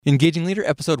Engaging Leader,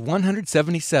 episode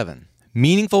 177,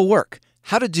 Meaningful Work,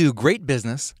 How to Do Great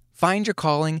Business, Find Your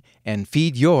Calling, and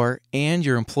Feed Your and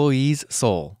Your Employees'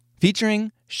 Soul,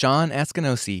 featuring Sean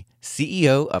Askinosie,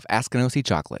 CEO of Askinosie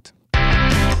Chocolate.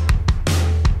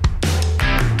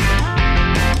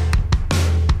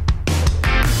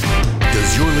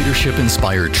 Does your leadership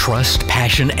inspire trust,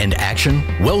 passion, and action?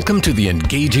 Welcome to the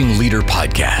Engaging Leader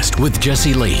podcast with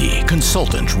Jesse Lahey,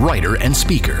 consultant, writer, and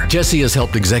speaker. Jesse has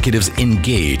helped executives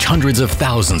engage hundreds of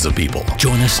thousands of people.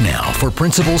 Join us now for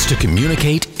principles to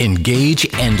communicate, engage,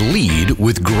 and lead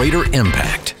with greater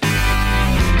impact.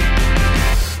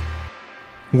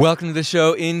 Welcome to the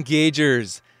show,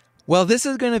 Engagers. Well, this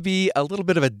is going to be a little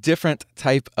bit of a different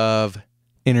type of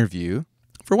interview.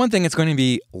 For one thing, it's going to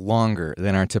be longer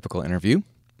than our typical interview.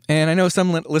 And I know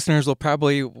some listeners will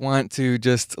probably want to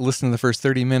just listen to the first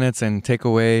 30 minutes and take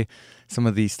away some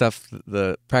of the stuff,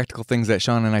 the practical things that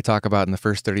Sean and I talk about in the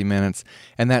first 30 minutes,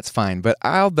 and that's fine. But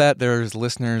I'll bet there's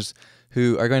listeners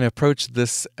who are going to approach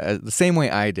this the same way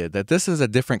I did, that this is a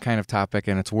different kind of topic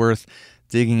and it's worth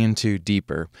digging into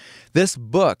deeper. This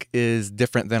book is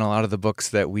different than a lot of the books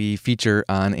that we feature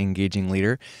on Engaging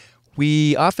Leader.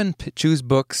 We often choose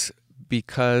books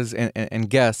because and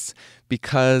guests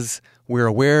because we're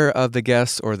aware of the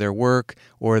guests or their work,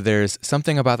 or there's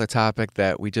something about the topic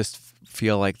that we just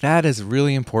feel like that is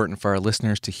really important for our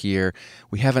listeners to hear.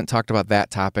 We haven't talked about that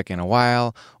topic in a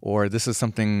while, or this is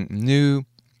something new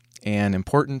and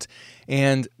important.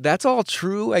 And that's all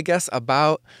true, I guess,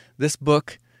 about this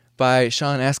book by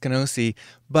Sean Askinosie.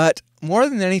 But more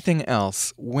than anything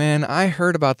else, when I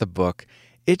heard about the book,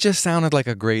 it just sounded like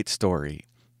a great story.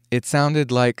 It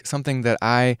sounded like something that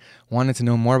I wanted to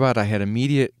know more about. I had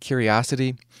immediate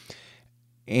curiosity,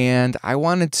 and I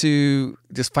wanted to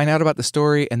just find out about the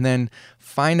story and then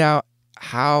find out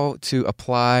how to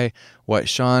apply what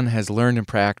Sean has learned and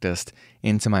practiced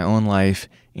into my own life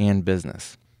and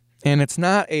business. And it's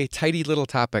not a tidy little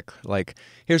topic like,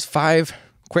 here's 5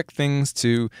 quick things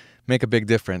to make a big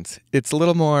difference. It's a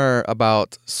little more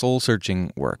about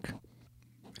soul-searching work.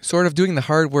 Sort of doing the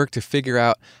hard work to figure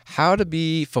out how to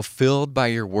be fulfilled by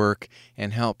your work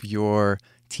and help your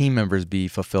team members be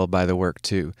fulfilled by the work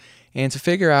too. And to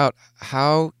figure out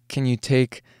how can you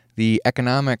take the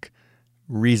economic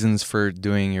reasons for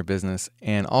doing your business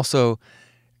and also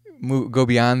go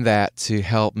beyond that to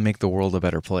help make the world a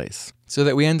better place. So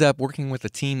that we end up working with a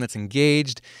team that's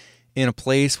engaged in a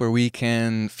place where we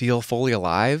can feel fully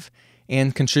alive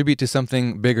and contribute to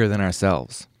something bigger than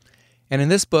ourselves. And in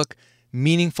this book,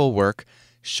 Meaningful Work,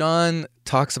 Sean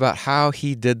talks about how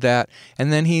he did that,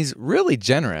 and then he's really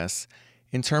generous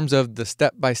in terms of the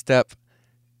step-by-step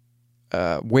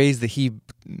ways that he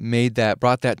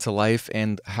brought that to life,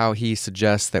 and how he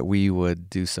suggests that we would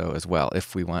do so as well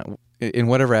if we want, in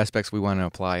whatever aspects we want to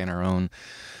apply in our own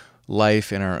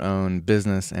life, in our own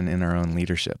business, and in our own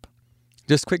leadership.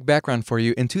 Just quick background for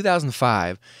you. In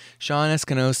 2005, Sean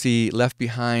Askinosie left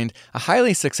behind a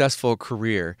highly successful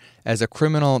career as a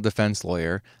criminal defense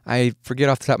lawyer. I forget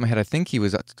off the top of my head, I think he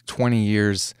was 20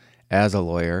 years as a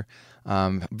lawyer,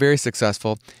 very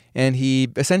successful. And he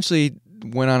essentially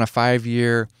went on a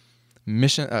 5-year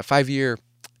mission, a 5-year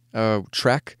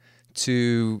trek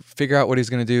to figure out what he's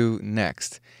going to do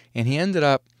next. And he ended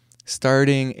up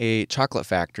starting a chocolate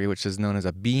factory, which is known as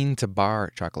a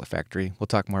bean-to-bar chocolate factory. We'll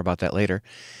talk more about that later.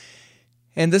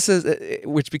 And this is,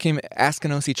 which became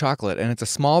Askinosie Chocolate, and it's a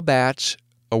small batch,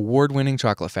 award-winning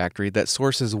chocolate factory that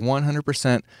sources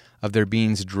 100% of their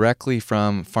beans directly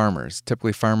from farmers,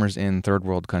 typically farmers in third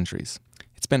world countries.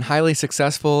 It's been highly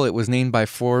successful. It was named by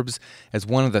Forbes as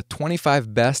one of the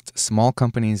 25 best small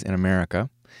companies in America.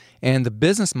 And the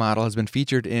business model has been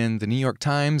featured in the New York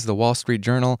Times, the Wall Street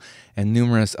Journal, and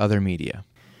numerous other media.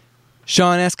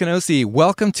 Sean Askinosie,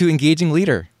 welcome to Engaging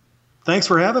Leader. Thanks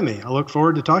for having me. I look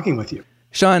forward to talking with you.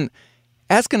 Sean,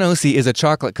 Askinosie is a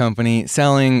chocolate company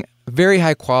selling very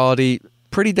high quality,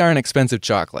 pretty darn expensive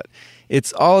chocolate.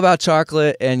 It's all about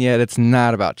chocolate, and yet it's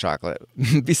not about chocolate.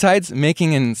 Besides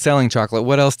making and selling chocolate,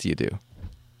 what else do you do?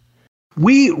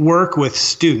 We work with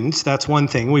students. That's one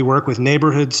thing. We work with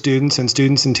neighborhood students and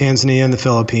students in Tanzania and the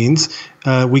Philippines.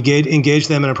 We engage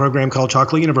them in a program called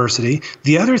Chocolate University.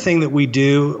 The other thing that we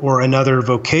do, or another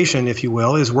vocation, if you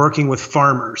will, is working with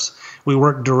farmers. We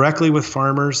work directly with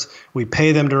farmers. We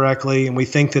pay them directly, and we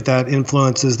think that that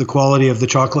influences the quality of the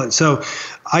chocolate. So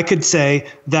I could say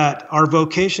that our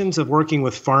vocations of working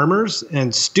with farmers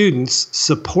and students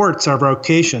supports our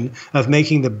vocation of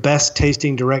making the best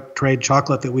tasting direct trade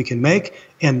chocolate that we can make,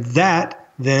 and that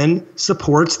then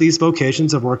supports these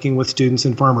vocations of working with students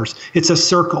and farmers. It's a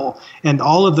circle, and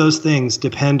all of those things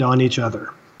depend on each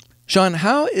other. Sean,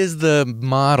 how is the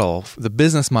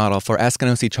business model for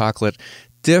Askinosie Chocolate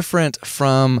different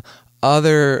from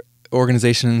other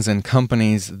organizations and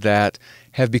companies that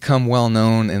have become well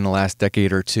known in the last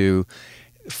decade or two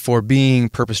for being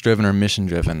purpose-driven or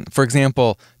mission-driven? For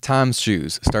example, Tom's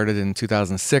Shoes started in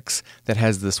 2006 that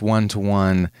has this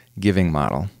one-to-one giving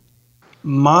model.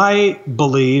 My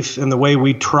belief and the way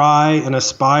we try and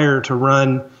aspire to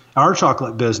run our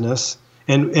chocolate business,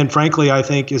 and frankly, I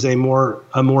think is a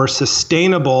more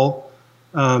sustainable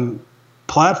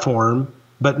platform,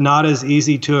 but not as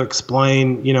easy to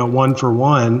explain, one for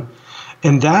one.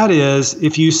 And that is,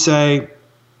 if you say,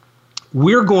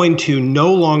 we're going to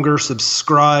no longer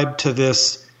subscribe to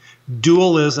this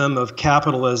dualism of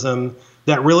capitalism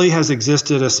that really has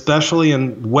existed, especially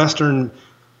in Western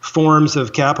forms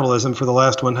of capitalism for the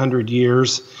last 100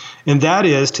 years. And that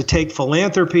is to take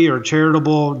philanthropy or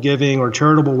charitable giving or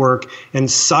charitable work and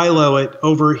silo it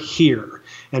over here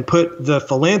and put the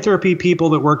philanthropy people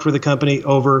that work for the company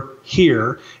over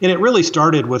here. And it really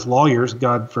started with lawyers,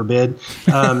 God forbid,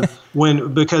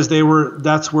 because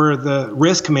that's where the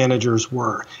risk managers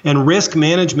were. And risk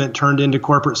management turned into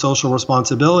corporate social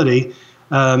responsibility,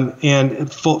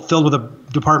 and filled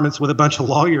with departments with a bunch of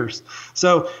lawyers.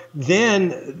 So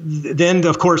then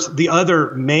of course the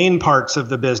other main parts of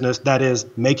the business, that is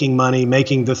making money,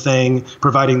 making the thing,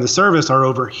 providing the service, are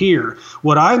over here.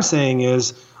 What I'm saying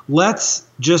is, let's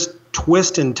just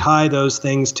twist and tie those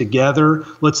things together.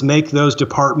 Let's make those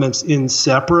departments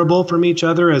inseparable from each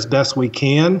other as best we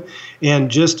can, and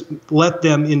just let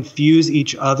them infuse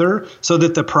each other so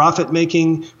that the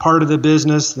profit-making part of the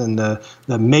business and the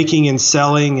making and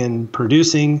selling and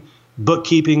producing,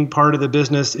 bookkeeping part of the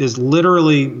business is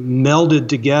literally melded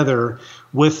together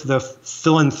with the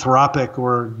philanthropic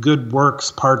or good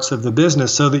works parts of the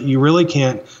business, so that you really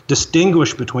can't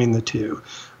distinguish between the two.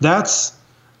 That's,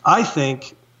 I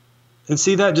think, and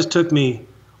see, that just took me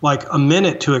like a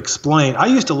minute to explain. I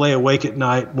used to lay awake at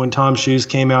night when Tom's Shoes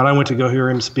came out. I went to go hear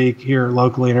him speak here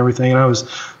locally and everything, and I was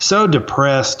so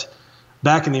depressed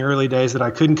back in the early days that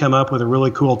I couldn't come up with a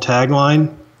really cool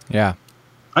tagline. Yeah.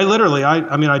 I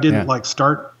didn't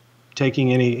start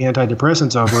taking any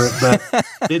antidepressants over it, but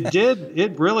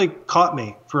it really caught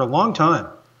me for a long time.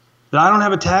 That I don't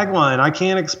have a tagline. I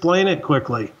can't explain it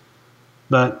quickly.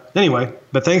 But anyway,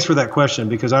 thanks for that question,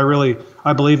 because I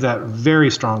believe that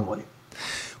very strongly.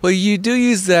 Well, you do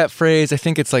use that phrase, I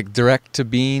think it's like direct to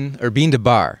bean or bean to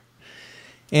bar,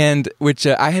 and which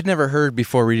I had never heard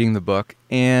before reading the book.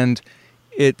 And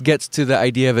it gets to the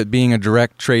idea of it being a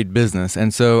direct trade business.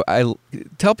 And so I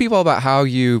tell people about how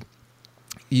you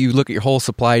look at your whole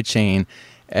supply chain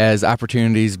as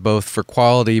opportunities both for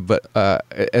quality, but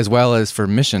as well as for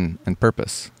mission and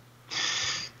purpose.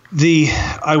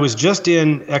 I was just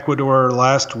in Ecuador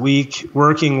last week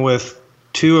working with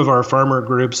two of our farmer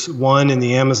groups, one in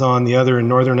the Amazon, the other in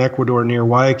northern Ecuador near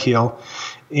Guayaquil.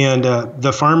 And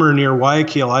the farmer near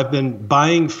Guayaquil, I've been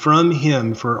buying from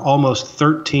him for almost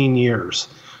 13 years,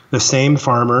 the same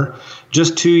farmer.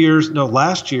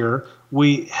 Last year,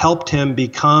 we helped him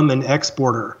become an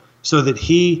exporter so that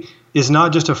he is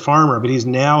not just a farmer, but he's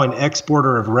now an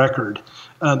exporter of record.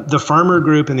 The farmer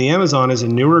group in the Amazon is a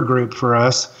newer group for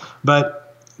us,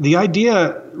 but the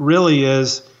idea really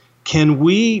is, can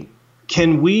we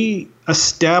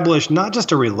establish not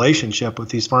just a relationship with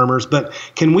these farmers, but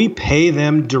can we pay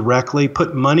them directly,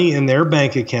 put money in their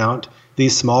bank account,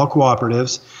 these small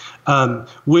cooperatives,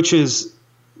 which is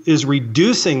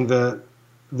reducing the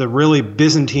really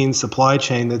Byzantine supply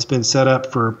chain that's been set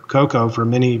up for cocoa for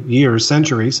many years,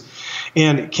 centuries.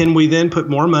 And can we then put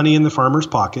more money in the farmer's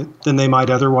pocket than they might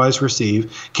otherwise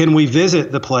receive? Can we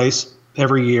visit the place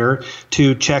every year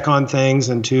to check on things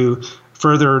and to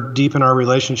further deepen our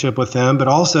relationship with them, but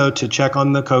also to check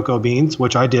on the cocoa beans,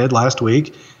 which I did last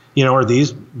week. Are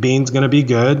these beans going to be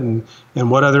good? And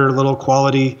what other little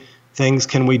quality things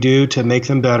can we do to make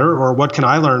them better? Or what can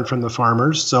I learn from the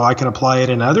farmers so I can apply it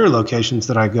in other locations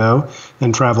that I go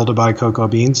and travel to buy cocoa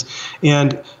beans?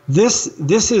 And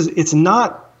it's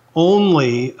not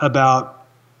only about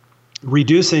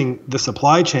reducing the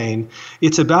supply chain,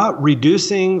 it's about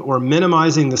reducing or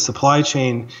minimizing the supply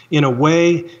chain in a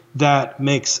way that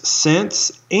makes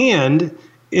sense, and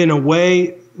in a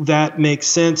way that makes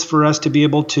sense for us to be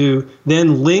able to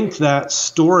then link that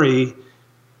story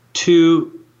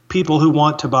to people who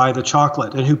want to buy the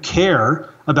chocolate and who care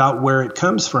about where it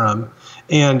comes from.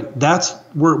 And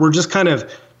we're just kind of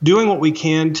doing what we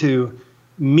can to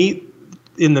meet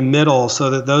in the middle so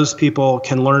that those people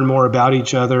can learn more about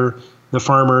each other, the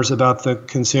farmers about the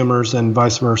consumers, and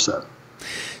vice versa.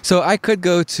 So I could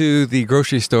go to the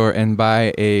grocery store and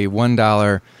buy a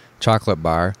 $1 chocolate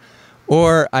bar,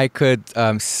 Or I could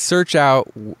search out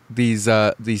these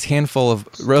handful of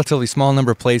relatively small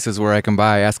number of places where I can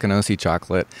buy Askinosie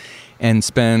chocolate and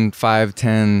spend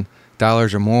 $5,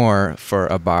 $10 or more for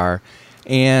a bar.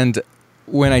 And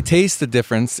when I taste the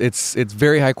difference, it's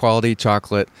very high quality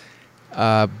chocolate.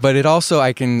 But it also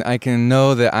I can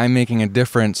know that I'm making a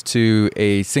difference to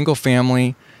a single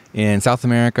family in South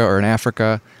America or in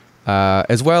Africa,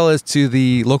 as well as to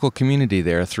the local community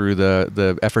there through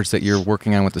the efforts that you're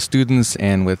working on with the students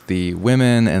and with the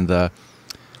women and the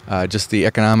just the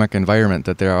economic environment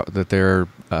that they're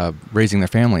raising their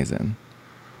families in.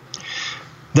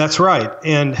 That's right,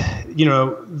 and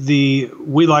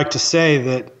we like to say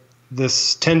that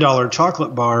this $10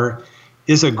 chocolate bar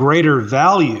is a greater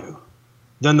value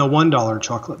than the $1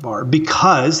 chocolate bar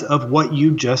because of what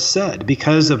you just said,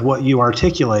 because of what you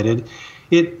articulated.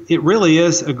 It really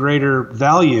is a greater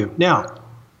value. Now,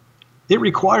 it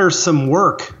requires some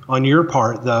work on your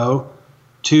part, though,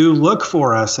 to look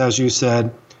for us, as you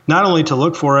said, not only to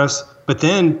look for us, but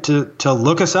then to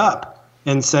look us up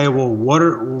and say, well, what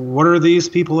are these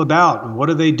people about and what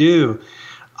do they do?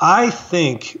 I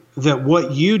think that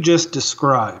what you just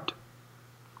described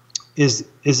is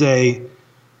a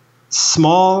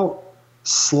small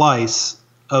slice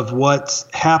of what's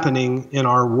happening in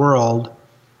our world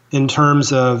in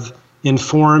terms of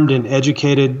informed and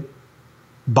educated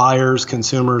buyers,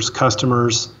 consumers,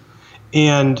 customers.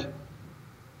 And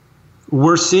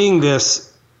we're seeing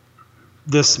this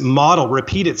model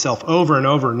repeat itself over and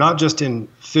over, not just in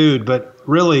food, but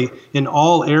really in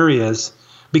all areas,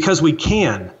 because we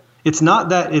can. It's not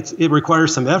that it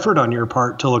requires some effort on your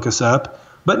part to look us up,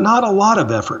 but not a lot of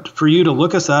effort for you to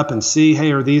look us up and see,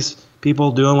 hey, are these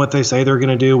people doing what they say they're going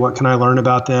to do? What can I learn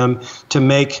about them? To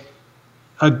make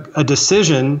a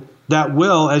decision that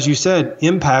will, as you said,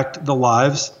 impact the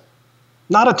lives.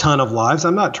 Not a ton of lives.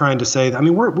 I'm not trying to say that. I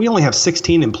mean, we only have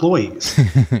 16 employees.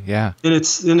 Yeah. And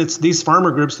it's these farmer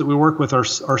groups that we work with are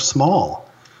small,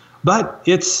 but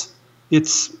it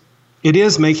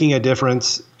is making a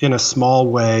difference in a small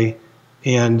way,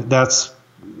 and that's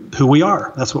who we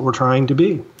are. That's what we're trying to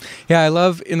be. Yeah, I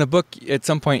love in the book at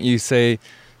some point you say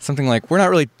something like,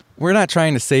 we're not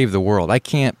trying to save the world. I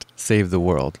can't save the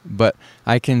world, but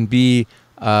I can be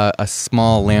a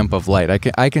small lamp of light.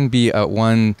 I can be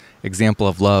one example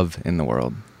of love in the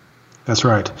world. That's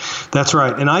right. That's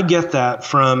right. And I get that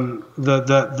from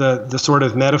the sort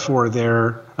of metaphor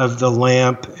there of the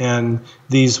lamp and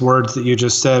these words that you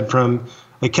just said from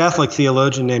a Catholic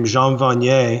theologian named Jean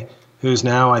Vanier, who's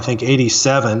now, I think,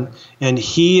 87. And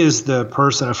he is the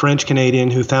person, a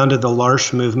French-Canadian, who founded the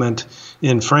L'Arche movement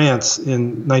in France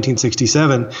in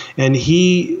 1967. And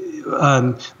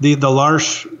the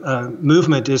L'Arche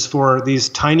movement is for these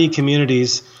tiny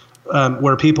communities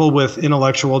where people with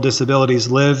intellectual disabilities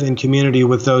live in community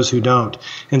with those who don't.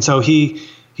 And so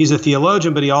he's a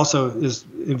theologian, but he also is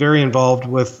very involved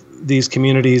with these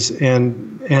communities.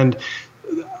 And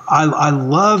I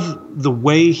love the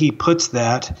way he puts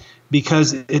that,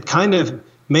 because it kind of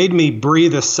made me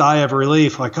breathe a sigh of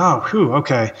relief, like, oh, whew,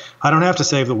 okay, I don't have to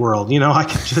save the world. I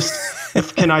can just,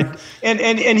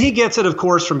 and he gets it, of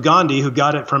course, from Gandhi, who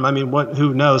got it from,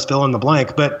 who knows, fill in the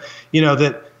blank. But,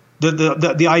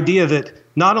 that the idea that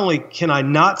not only can I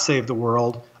not save the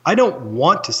world, I don't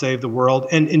want to save the world.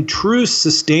 And in true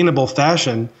sustainable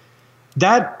fashion,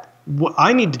 that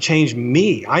I need to change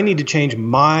me. I need to change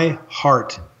my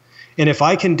heart. And if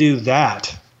I can do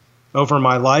that over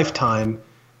my lifetime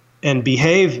and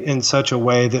behave in such a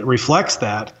way that reflects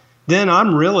that, then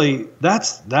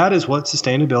that is what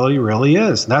sustainability really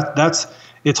is.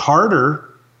 It's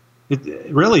harder.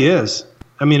 It really is.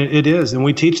 It is. And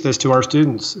we teach this to our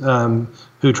students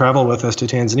who travel with us to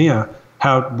Tanzania,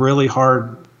 how really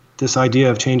hard this idea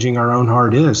of changing our own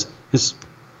heart is. It's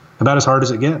about as hard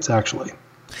as it gets, actually.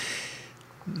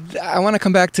 I want to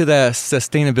come back to the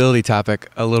sustainability topic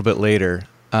a little bit later.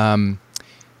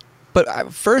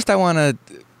 But first I want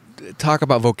to talk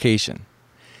about vocation.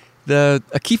 A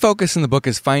key focus in the book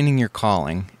is finding your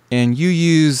calling, and you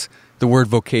use the word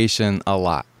vocation a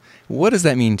lot. What does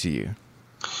that mean to you?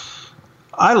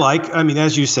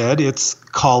 As you said, it's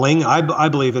calling. I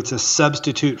believe it's a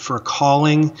substitute for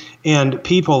calling, and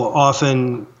people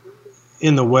often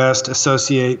in the West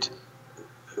associate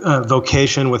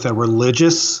vocation with a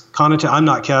religious connotation. I'm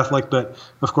not Catholic, but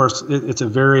of course it's a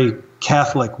very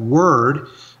Catholic word,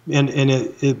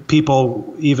 and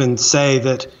people even say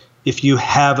that if you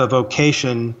have a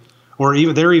vocation, or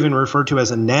even they're even referred to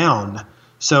as a noun.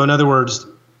 So in other words,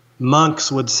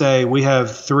 monks would say we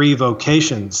have 3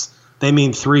 vocations. They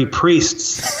mean 3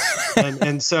 priests.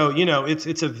 and so,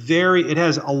 it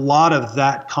has a lot of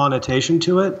that connotation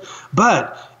to it.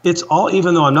 But it's all,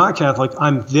 even though I'm not Catholic,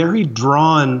 I'm very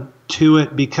drawn to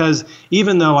it, because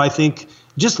even though I think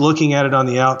just looking at it on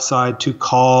the outside, to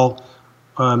call,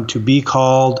 to be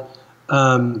called,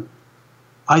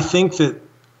 I think that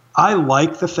I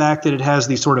like the fact that it has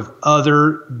these sort of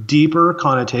other deeper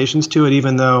connotations to it,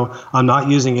 even though I'm not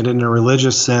using it in a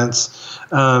religious sense.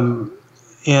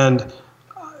 And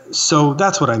so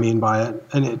that's what I mean by it.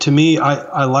 And to me,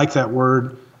 I like that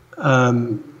word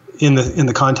in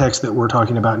the context that we're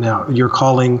talking about now. Your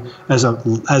calling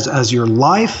as your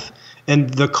life,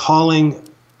 and the calling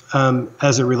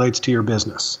as it relates to your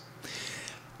business.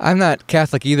 I'm not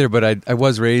Catholic either, but I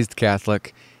was raised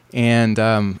Catholic. And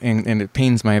it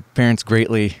pains my parents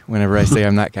greatly whenever I say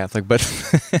I'm not Catholic. But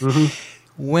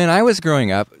when I was growing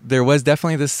up, there was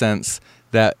definitely this sense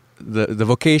that the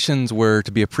vocations were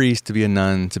to be a priest, to be a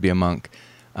nun, to be a monk.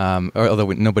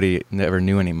 Although nobody ever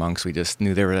knew any monks, we just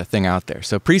knew they were a thing out there.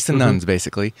 So priests and nuns,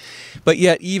 basically. But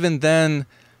yet, even then,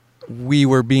 we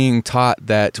were being taught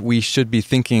that we should be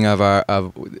thinking of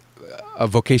a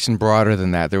vocation broader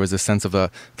than that. There was a sense of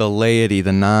the laity,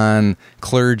 the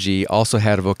non-clergy also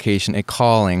had a vocation, a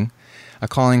calling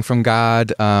from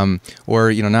God,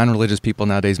 or non-religious people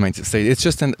nowadays might say it's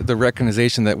just the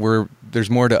recognition that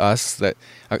there's more to us, that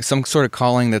some sort of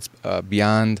calling that's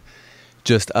beyond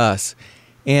just us.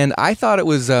 And I thought it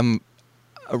was I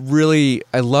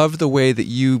loved the way that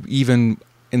you even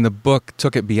in the book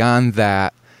took it beyond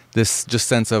that, this just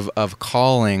sense of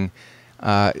calling.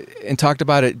 And talked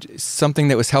about it, something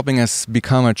that was helping us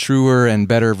become a truer and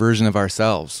better version of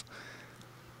ourselves.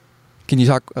 Can you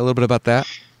talk a little bit about that?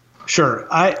 Sure.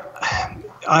 I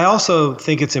also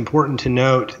think it's important to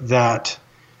note that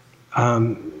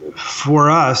for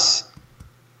us,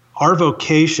 our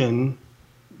vocation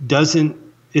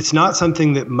it's not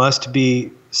something that must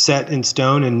be set in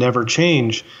stone and never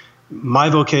change. My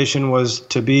vocation was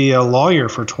to be a lawyer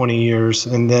for 20 years,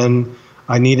 and then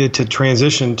I needed to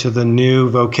transition to the new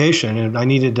vocation, and I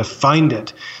needed to find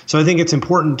it. So I think it's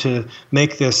important to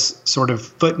make this sort of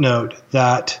footnote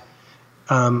that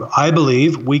I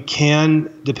believe we can,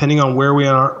 depending on where we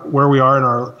are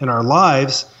in our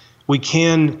lives, we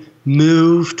can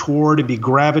move toward and be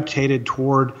gravitated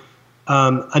toward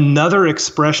another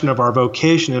expression of our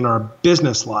vocation in our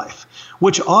business life,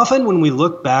 which often when we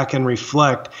look back and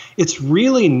reflect, it's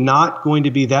really not going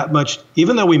to be that much,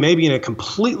 even though we may be in a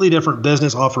completely different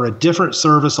business, offer a different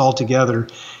service altogether,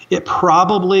 it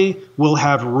probably will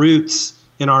have roots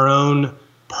in our own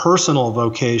personal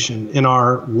vocation, in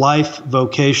our life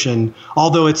vocation,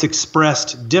 although it's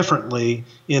expressed differently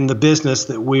in the business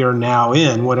that we are now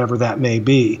in, whatever that may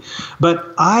be.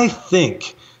 But I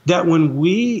think that when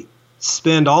we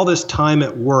spend all this time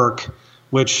at work,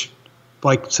 which,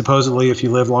 like, supposedly if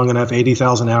you live long enough,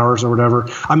 80,000 hours or whatever,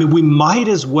 I mean, we might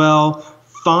as well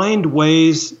find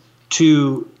ways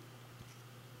to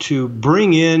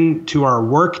bring in to our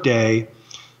workday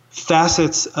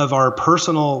facets of our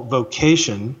personal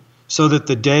vocation so that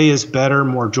the day is better,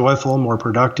 more joyful, more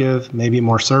productive, maybe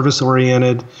more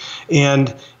service-oriented.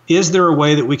 And is there a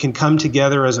way that we can come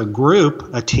together as a group,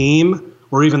 a team,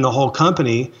 or even the whole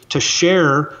company, to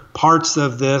share parts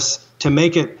of this, to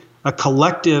make it a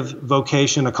collective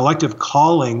vocation, a collective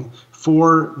calling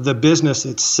for the business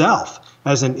itself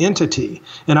as an entity?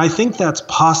 And I think that's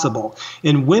possible.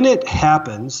 And when it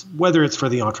happens, whether it's for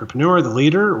the entrepreneur, the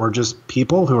leader, or just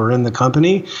people who are in the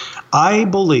company, I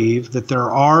believe that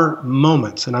there are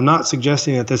moments, and I'm not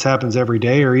suggesting that this happens every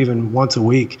day or even once a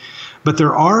week, but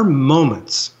there are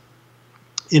moments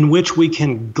in which we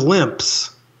can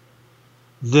glimpse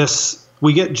this,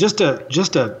 we get just a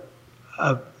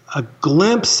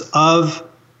glimpse of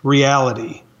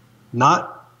reality,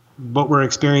 not what we're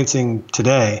experiencing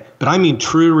today, but I mean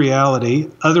true reality,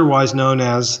 otherwise known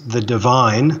as the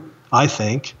divine, I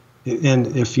think. And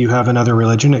if you have another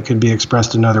religion, it could be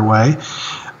expressed another way.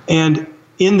 And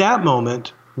in that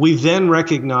moment, we then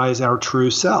recognize our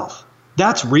true self.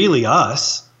 That's really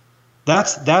us.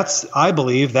 That's I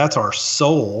believe that's our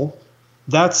soul.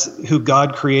 That's who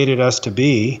God created us to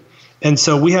be. And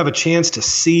so we have a chance to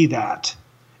see that.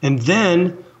 And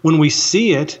then when we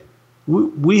see it,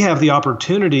 we have the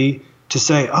opportunity to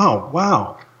say, oh,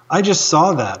 wow, I just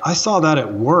saw that. I saw that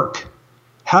at work.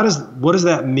 What does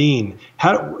that mean?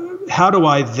 How do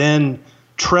I then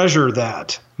treasure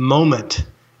that moment?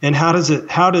 And how does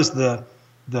the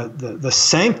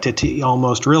sanctity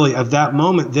almost really of that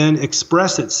moment then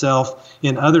express itself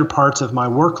in other parts of my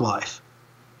work life?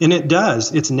 And it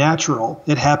does. It's natural.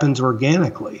 It happens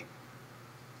organically.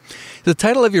 The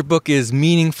title of your book is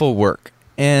Meaningful Work.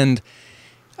 And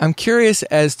I'm curious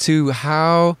as to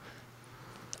how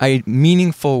a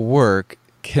meaningful work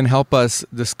can help us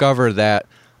discover that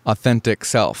authentic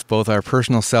self, both our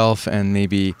personal self and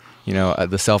maybe,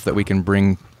 the self that we can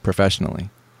bring professionally?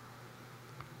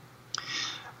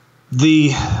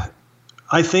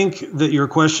 I think that your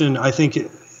question,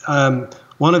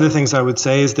 one of the things I would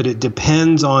say is that it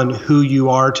depends on who you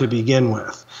are to begin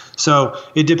with. So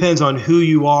it depends on who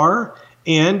you are,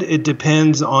 and it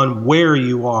depends on where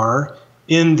you are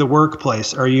in the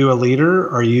workplace. Are you a leader?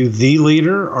 Are you the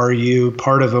leader? Are you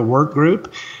part of a work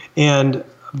group?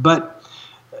 But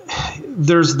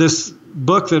there's this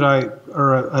book an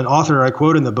author I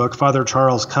quote in the book, Father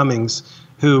Charles Cummings,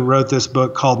 who wrote this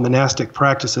book called Monastic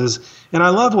Practices. And I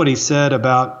love what he said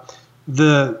about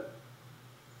the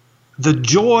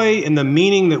joy and the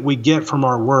meaning that we get from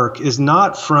our work is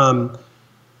not from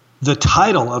the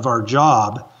title of our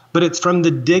job, but it's from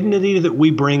the dignity that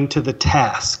we bring to the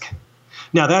task.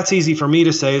 Now, that's easy for me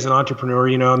to say as an entrepreneur.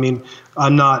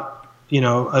 I'm not,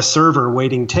 a server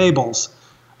waiting tables.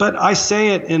 But I say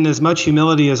it in as much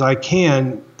humility as I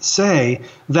can say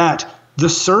that the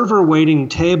server waiting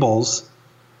tables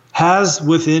has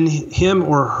within him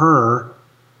or her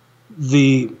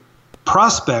the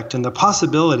prospect and the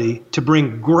possibility to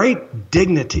bring great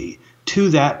dignity to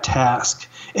that task,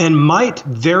 and might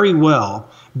very well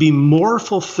be more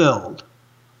fulfilled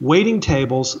waiting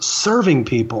tables, serving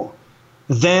people,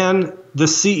 than the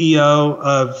CEO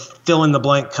of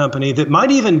fill-in-the-blank company that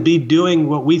might even be doing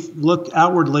what we look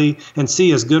outwardly and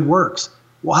see as good works.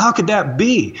 Well, how could that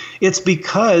be? It's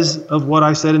because of what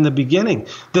I said in the beginning,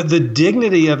 that the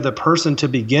dignity of the person to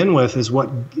begin with is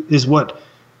what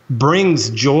brings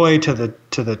joy to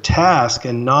the task,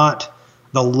 and not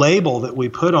the label that we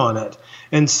put on it.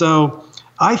 And so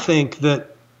I think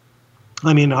that,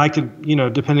 I could,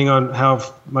 depending on how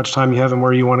much time you have and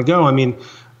where you want to go,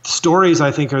 stories,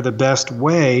 I think, are the best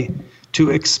way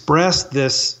to express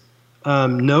this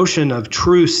notion of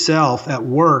true self at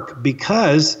work,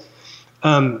 because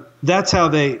that's how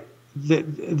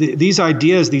these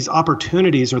ideas, these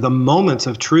opportunities, or the moments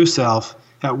of true self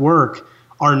at work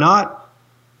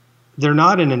they're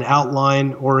not in an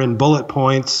outline or in bullet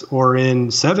points or in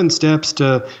 7 steps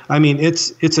to,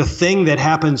 it's a thing that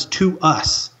happens to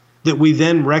us that we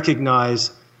then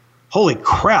recognize, holy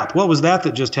crap, what was that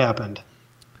just happened?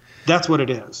 That's what it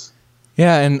is.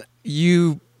 Yeah, and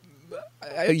you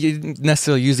didn't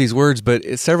necessarily use these words, but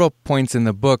at several points in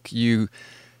the book, you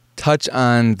touch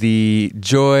on the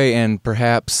joy and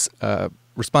perhaps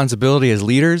responsibility as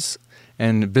leaders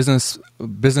and business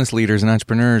leaders and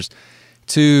entrepreneurs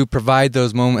to provide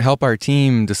those moments, help our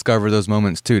team discover those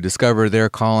moments too, discover their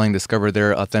calling, discover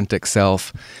their authentic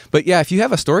self. But yeah, if you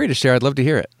have a story to share, I'd love to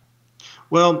hear it.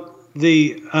 Well,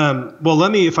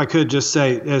 let me, if I could, just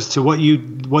say as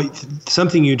to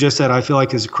something you just said, I feel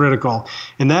like is critical,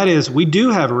 and that is we do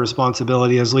have a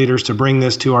responsibility as leaders to bring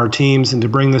this to our teams and to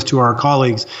bring this to our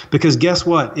colleagues, because guess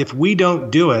what? If we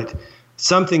don't do it,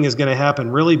 something is going to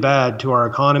happen really bad to our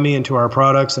economy and to our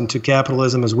products and to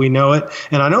capitalism as we know it.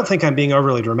 And I don't think I'm being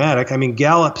overly dramatic.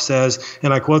 Gallup says,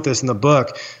 and I quote this in the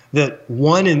book, that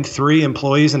 1 in 3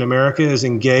 employees in America is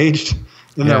engaged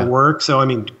in their work. So,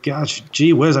 gosh,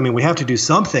 gee whiz. We have to do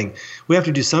something. We have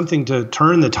to do something to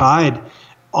turn the tide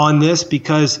on this,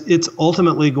 because it's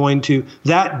ultimately going to,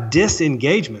 that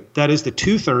disengagement, that is the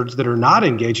 2/3 that are not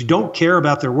engaged, don't care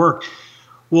about their work.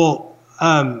 Well,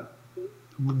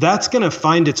 that's going to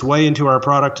find its way into our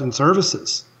product and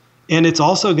services. And it's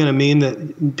also going to mean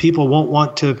that people won't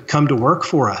want to come to work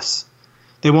for us.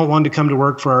 They won't want to come to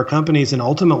work for our companies. And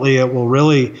ultimately, it will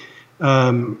really,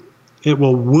 it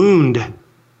will wound,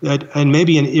 and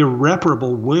maybe an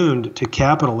irreparable wound to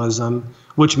capitalism,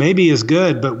 which maybe is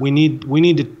good, but we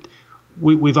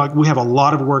have a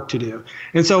lot of work to do.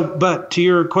 And so, but to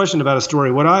your question about a story,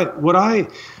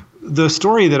 the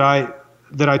story that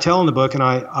I tell in the book, and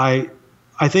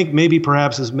I think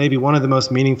perhaps is one of the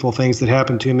most meaningful things that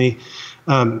happened to me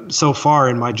so far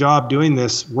in my job doing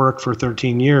this work for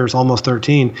 13 years, almost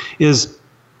 13, is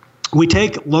we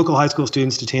take local high school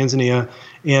students to Tanzania,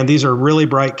 and these are really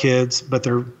bright kids, but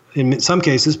they're in some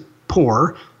cases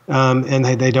poor, and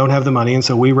they don't have the money. And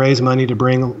so we raise money to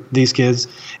bring these kids,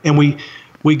 and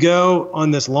we go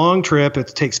on this long trip. It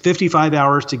takes 55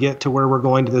 hours to get to where we're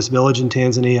going, to this village in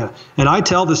Tanzania. And I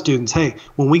tell the students, hey,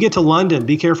 when we get to London,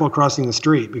 be careful crossing the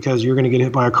street, because you're going to get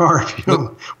hit by a car if you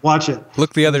don't watch it.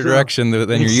 Look the other direction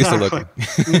than you're used to looking.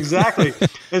 Exactly.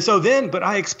 And so but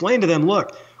I explained to them,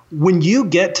 look, when you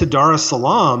get to Dar es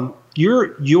Salaam,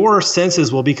 your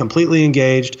senses will be completely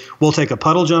engaged. We'll take a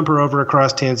puddle jumper over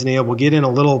across Tanzania. We'll get in a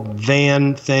little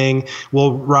van thing.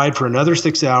 We'll ride for another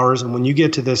 6 hours. And when you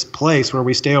get to this place where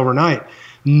we stay overnight,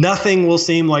 Nothing will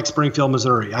seem like Springfield,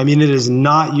 Missouri. I mean, it is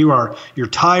not. You're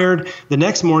tired. The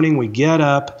next morning we get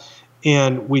up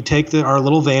and we take our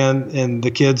little van, and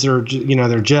the kids are,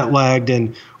 they're jet lagged,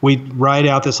 and we ride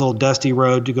out this little dusty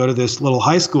road to go to this little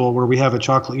high school where we have a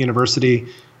Chocolate University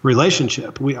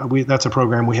relationship. We that's a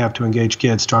program we have to engage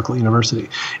kids, Chocolate University.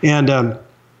 And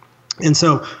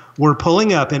so we're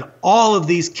pulling up, and all of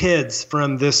these kids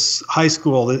from this high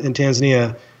school in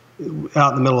Tanzania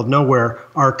out in the middle of nowhere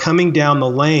are coming down the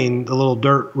lane, the little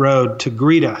dirt road, to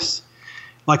greet us,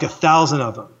 like 1,000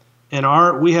 of them.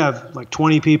 And we have like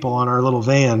 20 people on our little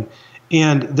van,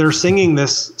 and they're singing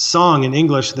this song in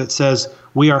English that says,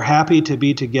 "We are happy to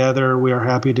be together. We are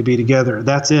happy to be together."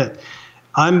 That's it.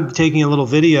 I'm taking a little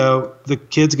video. The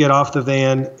kids get off the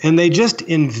van, and they just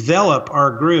envelop our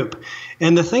group.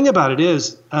 And the thing about it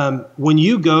is, when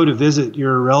you go to visit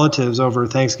your relatives over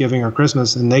Thanksgiving or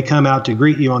Christmas, and they come out to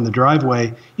greet you on the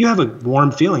driveway, you have a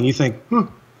warm feeling. You think,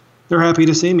 they're happy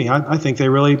to see me. I think they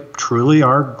really, truly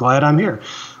are glad I'm here.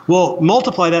 Well,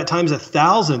 multiply that times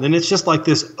 1,000, and it's just like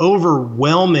this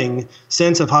overwhelming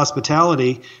sense of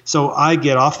hospitality. So I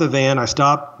get off the van, I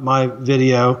stop my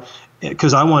video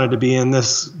because I wanted to be in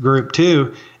this group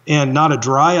too, and not a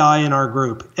dry eye in our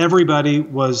group. Everybody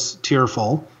was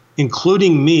tearful,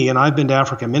 including me, and I've been to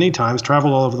Africa many times,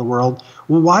 traveled all over the world.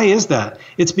 Well, why is that?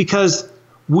 It's because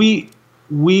we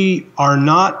are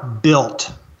not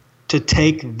built to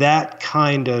take that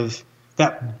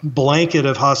blanket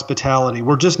of hospitality.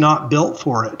 We're just not built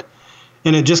for it.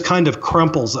 And it just kind of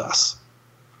crumples us.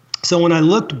 So when I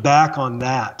looked back on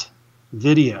that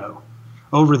video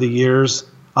over the years,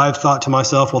 I've thought to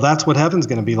myself, well, that's what heaven's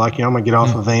going to be like. I'm going to get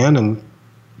off a van, and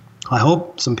I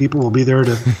hope some people will be there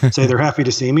to say they're happy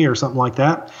to see me or something like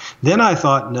that. Then I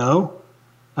thought, no.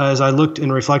 As I looked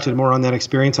and reflected more on that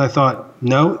experience, I thought,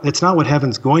 no, it's not what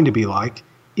heaven's going to be like.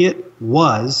 It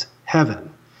was heaven.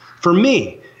 For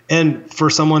me, and for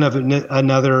someone of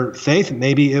another faith,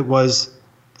 maybe it was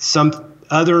some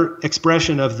other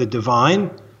expression of the divine,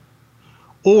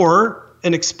 or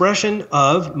an expression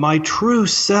of my true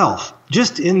self,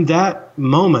 just in that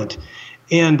moment.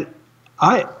 And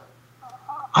I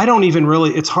don't even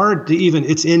really, it's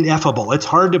ineffable. It's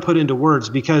hard to put into words,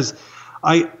 because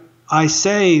I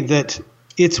say that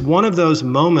it's one of those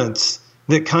moments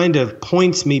that kind of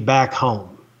points me back home.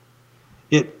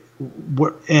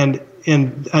 And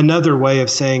another way of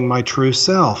saying my true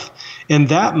self. In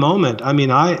that moment, I mean,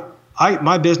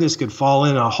 my business could fall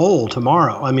in a hole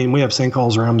tomorrow. I mean, we have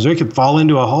sinkholes around, so it could fall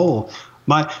into a hole.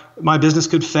 My business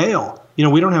could fail.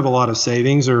 We don't have a lot of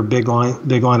savings or big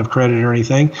line of credit or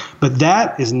anything, but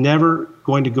that is never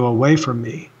going to go away from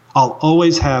me. I'll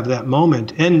always have that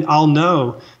moment, and I'll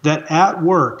know that at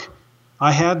work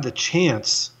I had the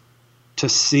chance to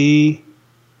see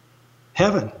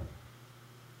heaven.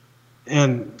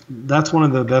 And that's one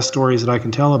of the best stories that I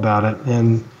can tell about it.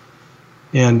 And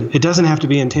it doesn't have to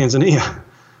be in Tanzania.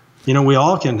 We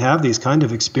all can have these kind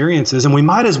of experiences, and we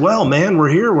might as well, man.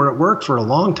 We're at work for a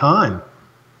long time.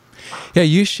 Yeah,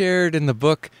 you shared in the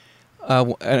book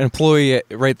an employee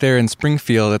right there in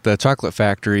Springfield at the chocolate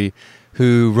factory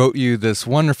who wrote you this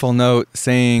wonderful note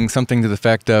saying something to the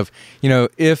effect of,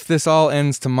 if this all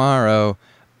ends tomorrow,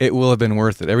 it will have been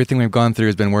worth it. Everything we've gone through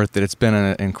has been worth it. It's been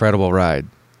an incredible ride.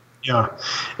 Yeah.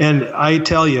 And I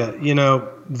tell you,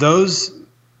 those,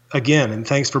 again, and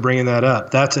thanks for bringing that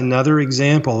up, that's another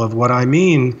example of what I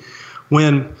mean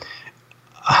when,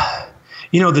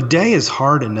 the day is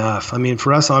hard enough. I mean,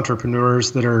 for us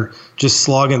entrepreneurs that are just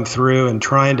slogging through and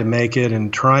trying to make it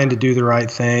and trying to do the right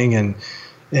thing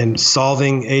and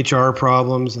solving HR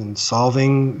problems and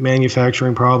solving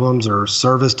manufacturing problems or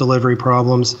service delivery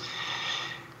problems.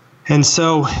 And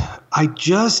so I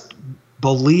just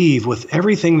believe with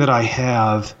everything that I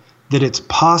have that it's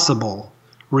possible,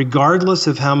 regardless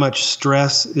of how much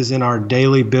stress is in our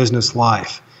daily business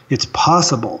life, it's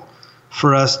possible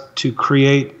for us to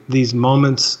create these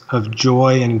moments of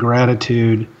joy and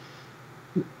gratitude.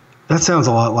 That sounds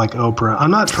a lot like Oprah.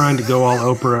 I'm not trying to go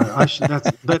all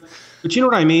Oprah. But you know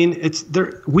what I mean? It's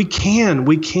there. We can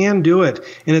do it,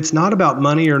 and it's not about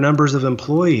money or numbers of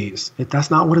employees. That's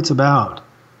not what it's about.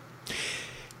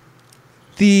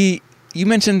 You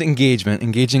mentioned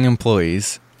engaging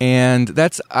employees, and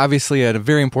that's obviously a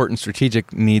very important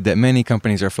strategic need that many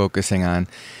companies are focusing on.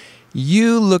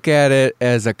 You look at it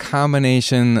as a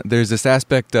combination. There's this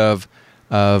aspect of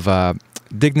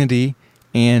dignity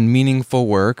and meaningful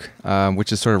work,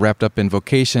 which is sort of wrapped up in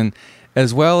vocation,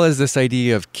 as well as this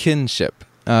idea of kinship.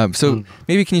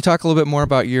 Maybe can you talk a little bit more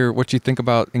about what you think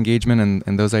about engagement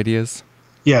and those ideas?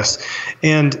 Yes,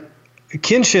 and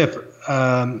kinship.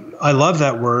 I love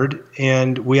that word,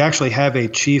 and we actually have a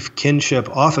chief kinship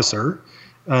officer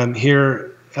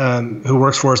here who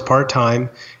works for us part-time,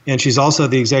 and she's also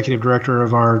the executive director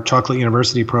of our Chocolate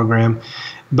University program.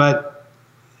 But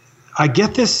I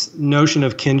get this notion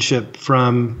of kinship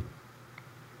from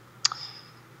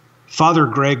Father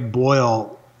Greg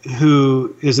Boyle,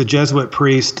 who is a Jesuit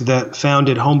priest that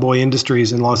founded Homeboy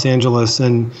Industries in Los Angeles,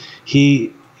 and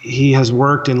he has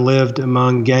worked and lived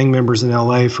among gang members in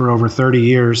LA for over 30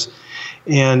 years.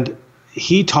 And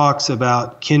he talks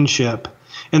about kinship.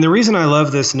 And the reason I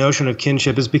love this notion of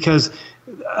kinship is because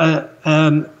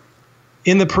in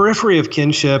the periphery of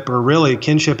kinship, or really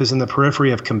kinship is in the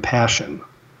periphery of compassion.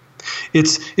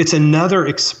 It's another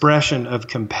expression of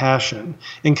compassion.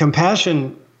 And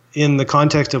compassion in the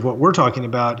context of what we're talking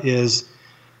about is,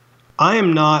 I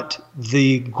am not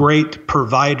the great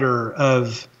provider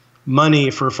of money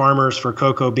for farmers for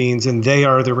cocoa beans and they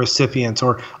are the recipients,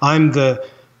 or I'm the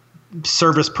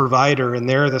service provider and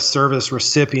they're the service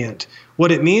recipient.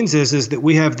 What it means is that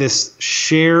we have this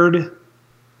shared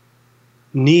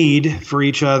need for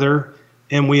each other,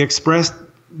 and we express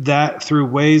that through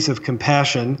ways of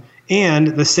compassion. And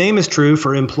the same is true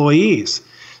for employees,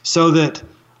 so that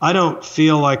I don't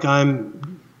feel like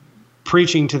I'm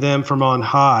preaching to them from on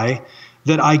high,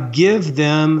 that I give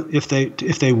them, if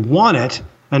they want it,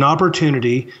 an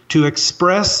opportunity to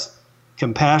express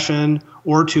compassion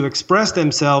or to express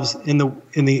themselves in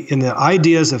the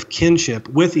ideas of kinship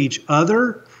with each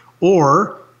other,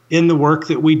 or in the work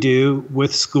that we do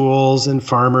with schools and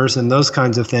farmers and those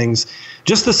kinds of things.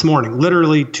 Just this morning,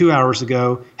 literally 2 hours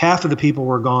ago, half of the people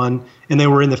were gone, and they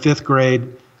were in the 5th grade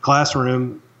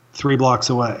classroom 3 blocks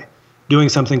away doing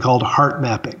something called heart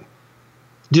mapping.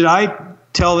 Did I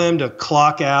tell them to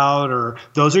clock out, or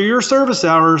those are your service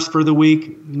hours for the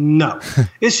week? No.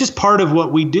 It's just part of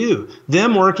what we do.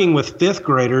 Them working with 5th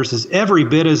graders is every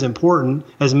bit as important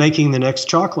as making the next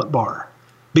chocolate bar,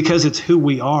 because it's who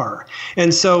we are.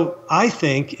 And so I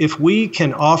think this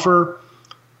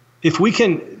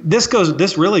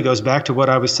really goes back to what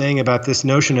I was saying about this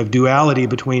notion of duality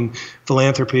between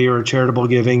philanthropy or charitable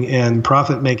giving and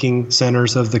profit-making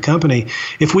centers of the company.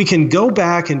 If we can go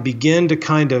back and begin to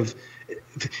kind of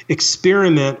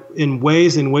experiment in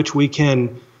ways in which we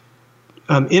can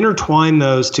intertwine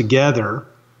those together,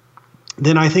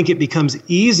 then I think it becomes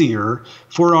easier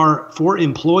for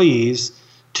employees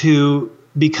to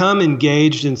become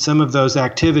engaged in some of those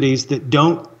activities that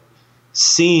don't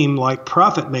seem like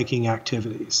profit-making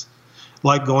activities,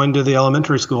 like going to the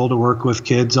elementary school to work with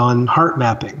kids on heart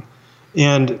mapping.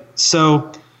 And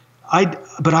so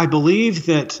I believe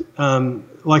that,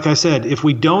 like I said, if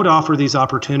we don't offer these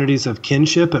opportunities of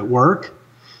kinship at work,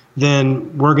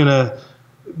 then we're going to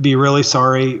be really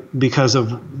sorry because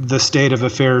of the state of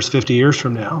affairs 50 years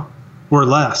from now or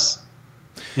less.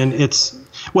 And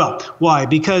why?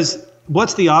 Because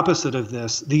what's the opposite of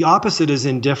this? The opposite is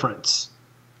indifference.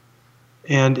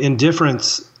 And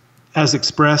indifference, as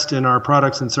expressed in our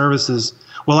products and services,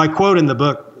 well, I quote in the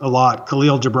book a lot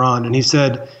Khalil Gibran, and he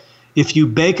said, "If you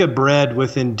bake a bread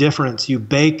with indifference, you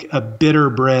bake a bitter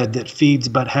bread that feeds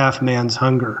but half man's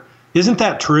hunger." Isn't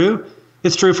that true?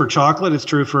 It's true for chocolate. It's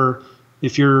true for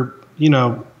if you're,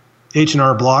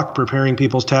 H&R Block preparing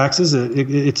people's taxes.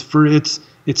 It's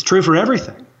true for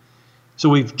everything. So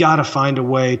we've got to find a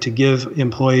way to give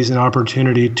employees an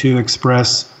opportunity to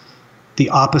express the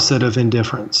opposite of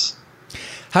indifference.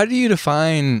 How do you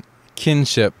define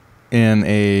kinship in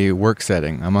a work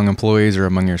setting among employees or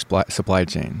among your supply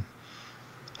chain?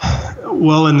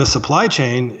 Well, in the supply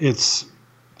chain, it's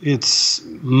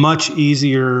much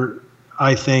easier,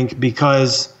 I think,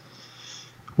 because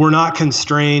we're not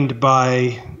constrained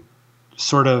by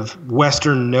sort of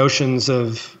Western notions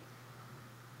of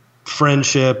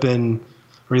friendship and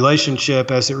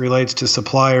relationship as it relates to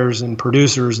suppliers and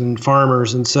producers and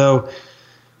farmers. And so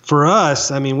for us,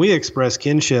 we express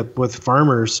kinship with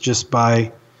farmers just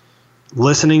by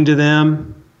listening to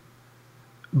them,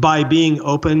 by being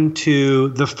open to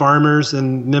the farmers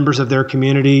and members of their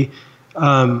community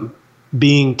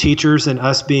being teachers and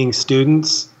us being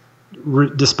students,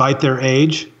 despite their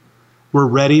age. We're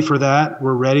ready for that.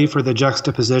 We're ready for the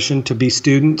juxtaposition to be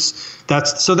students.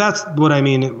 That's what I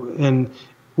mean. And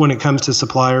when it comes to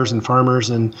suppliers and farmers,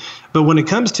 but when it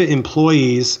comes to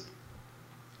employees,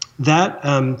 that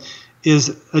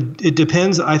it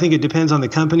depends. I think it depends on the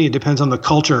company. It depends on the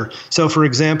culture. So, for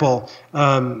example,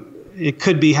 it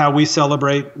could be how we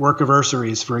celebrate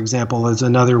workiversaries, for example, is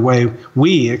another way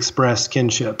we express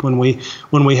kinship when we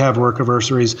have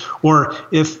workiversaries. Or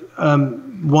if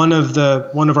one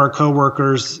of our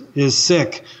coworkers is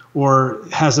sick or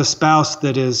has a spouse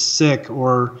that is sick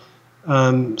or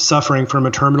suffering from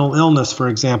a terminal illness, for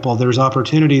example. There's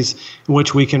opportunities in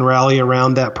which we can rally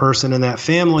around that person and that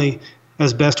family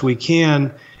as best we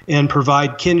can and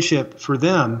provide kinship for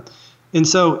them. And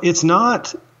so it's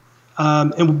not,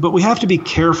 but we have to be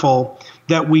careful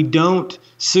that we don't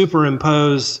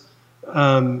superimpose,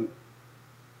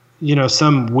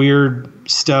 some weird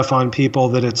stuff on people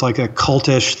that it's like a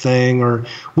cultish thing, or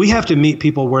we have to meet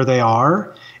people where they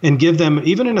are and give them,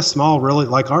 even in a small, really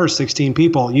like ours, 16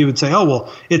 people, you would say, oh,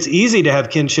 well, it's easy to have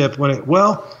kinship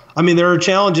there are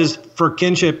challenges for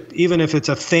kinship, even if it's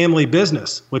a family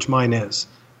business, which mine is.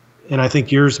 And I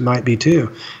think yours might be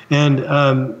too. And,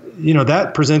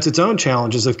 that presents its own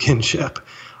challenges of kinship.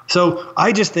 So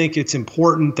I just think it's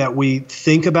important that we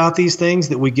think about these things,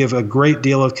 that we give a great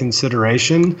deal of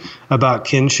consideration about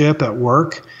kinship at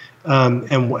work,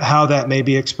 and how that may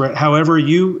be expressed. However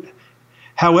you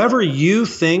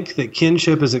think that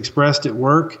kinship is expressed at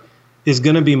work is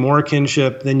going to be more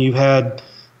kinship than you had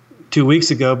 2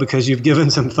 weeks ago because you've given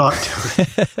some thought to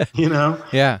it,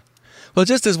 Yeah. Well,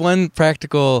 just as one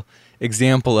practical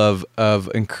example of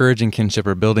encouraging kinship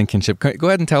or building kinship, go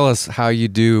ahead and tell us how you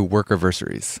do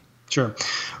workiversaries. Sure.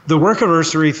 The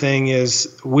workiversary thing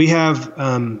is we have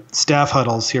staff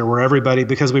huddles here where everybody,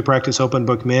 because we practice open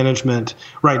book management,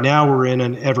 right now we're in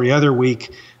an every other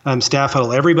week staff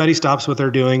huddle. Everybody stops what they're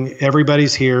doing.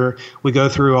 Everybody's here. We go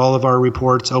through all of our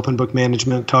reports, open book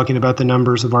management, talking about the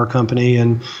numbers of our company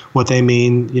and what they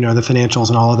mean, the financials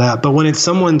and all of that. But when it's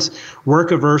someone's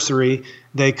workiversary,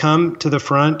 they come to the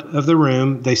front of the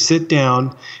room, they sit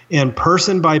down, and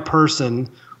person by person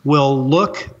will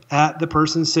look at the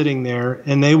person sitting there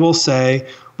and they will say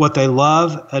what they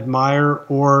love, admire,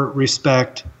 or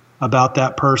respect about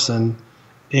that person.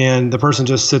 And the person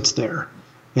just sits there.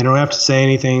 They don't have to say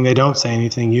anything. They don't say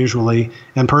anything usually.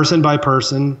 And person by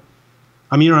person,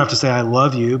 you don't have to say, I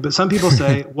love you, but some people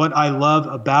say what I love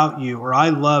about you, or I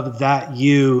love that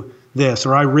you this,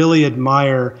 or I really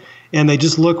admire, and they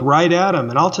just look right at them.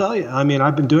 And I'll tell you,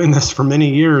 I've been doing this for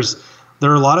many years.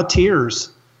 There are a lot of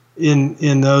tears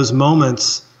in those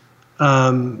moments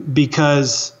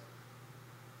because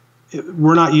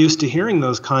we're not used to hearing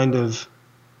those kind of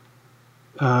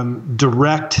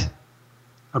direct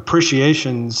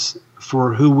appreciations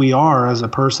for who we are as a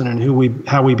person and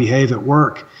how we behave at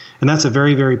work. And that's a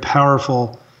very, very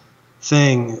powerful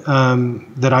thing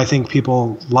that I think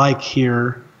people like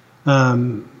here.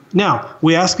 Now,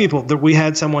 we ask people that we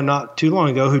had someone not too long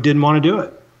ago who didn't want to do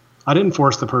it. I didn't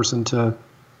force the person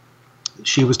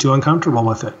she was too uncomfortable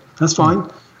with it. That's fine.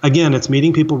 Again, it's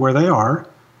meeting people where they are,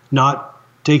 not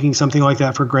taking something like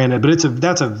that for granted. But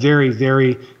that's a very,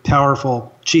 very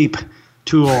powerful, cheap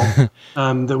tool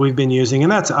that we've been using.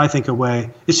 And that's, I think,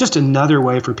 it's just another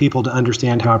way for people to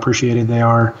understand how appreciated they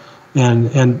are.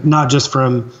 And not just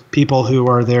from people who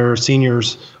are their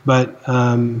seniors, but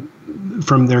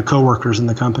from their coworkers in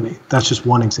the company. That's just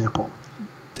one example.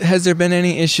 Has there been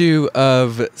any issue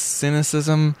of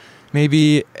cynicism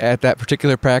maybe at that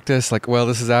particular practice? Like, well,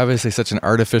 this is obviously such an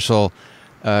artificial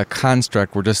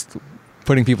construct. We're just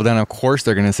putting people down. Of course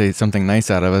they're going to say something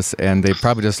nice out of us, and they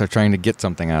probably just are trying to get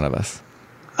something out of us.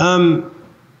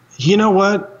 You know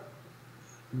what?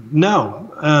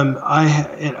 No.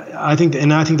 I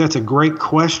think that's a great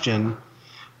question,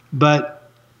 but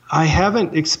I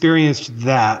haven't experienced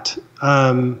that.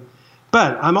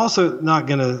 But I'm also not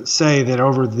going to say that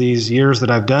over these years that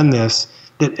I've done this,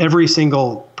 that every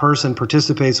single person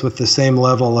participates with the same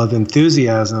level of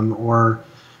enthusiasm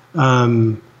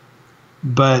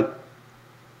but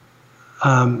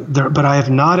I have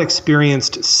not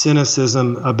experienced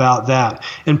cynicism about that.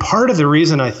 And part of the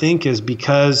reason I think is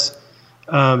because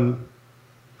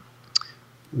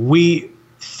we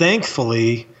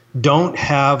thankfully don't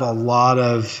have a lot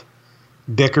of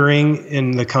bickering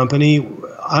in the company.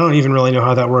 I don't even really know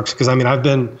how that works because I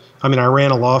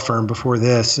ran a law firm before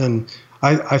this, and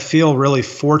I feel really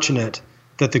fortunate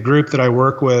that the group that I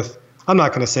work with, I'm not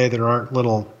going to say there aren't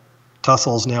little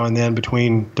tussles now and then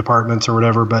between departments or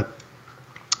whatever, but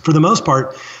for the most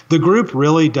part, the group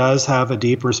really does have a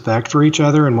deep respect for each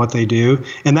other and what they do,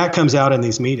 and that comes out in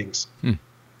these meetings.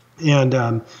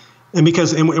 And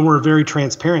we're a very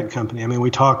transparent company. We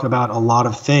talk about a lot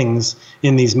of things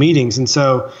in these meetings, and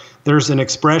so there's an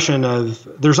expression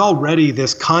there's already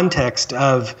this context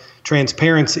of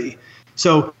transparency.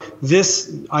 So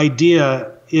this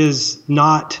idea is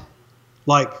not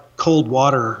like cold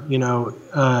water,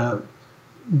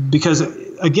 because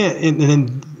again,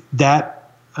 and that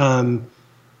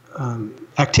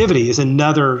activity is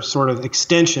another sort of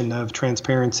extension of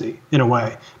transparency in a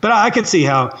way. But I could see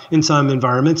how in some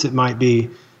environments it might be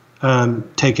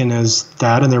taken as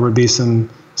that, and there would be some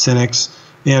cynics.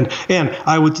 And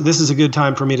this is a good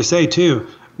time for me to say too,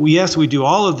 yes, we do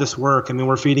all of this work. I mean,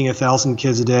 we're feeding 1,000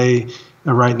 kids a day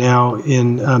right now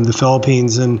in the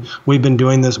Philippines, and we've been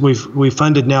doing this. We've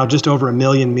funded now just over 1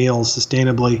 million meals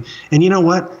sustainably. And you know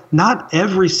what? Not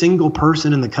every single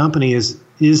person in the company is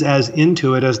as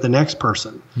into it as the next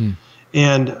person.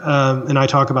 And I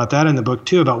talk about that in the book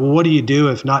too, about, well, what do you do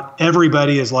if not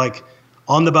everybody is like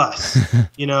on the bus,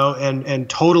 and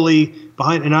totally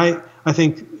behind. And I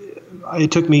think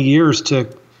it took me years to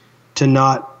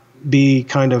not be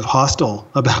kind of hostile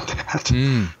about that.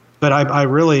 But I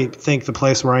really think the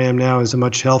place where I am now is a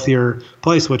much healthier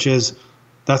place, which is,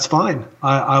 that's fine.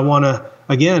 I want to,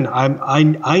 again,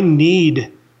 I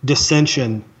need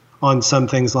dissension on some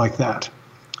things like that,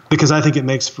 because I think it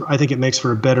makes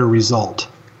for a better result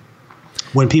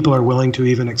when people are willing to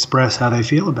even express how they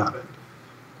feel about it.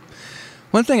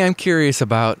 One thing I'm curious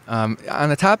about, on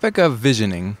the topic of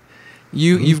visioning,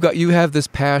 you have this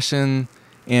passion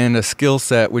and a skill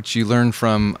set which you learned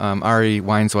from Ari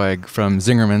Weinzweig from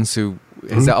Zingerman's, who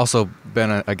has also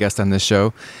been a guest on this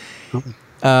show.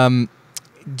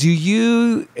 Do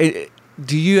you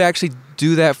actually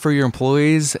do that for your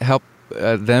employees? Help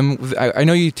them? I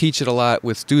know you teach it a lot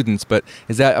with students, but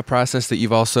is that a process that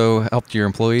you've also helped your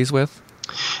employees with?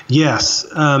 Yes,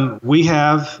 we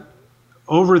have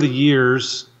over the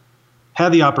years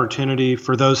had the opportunity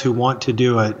for those who want to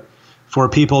do it, for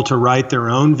people to write their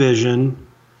own vision,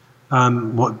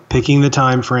 picking the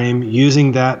time frame,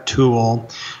 using that tool.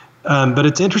 But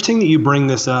it's interesting that you bring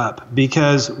this up,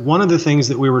 because one of the things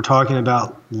that we were talking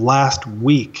about last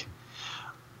week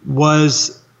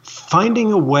was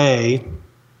finding a way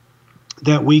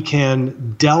that we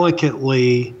can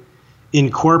delicately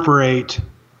incorporate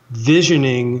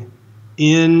visioning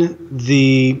in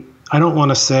the, I don't want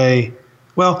to say,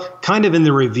 well, kind of in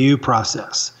the review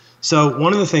process. So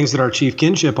one of the things that our Chief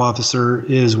Kinship Officer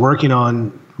is working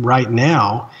on right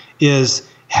now is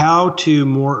how to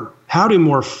more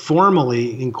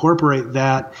formally incorporate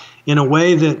that in a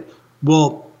way that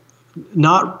will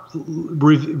not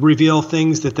reveal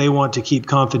things that they want to keep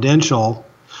confidential,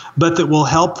 but that will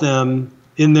help them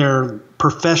in their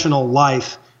professional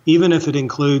life, even if it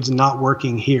includes not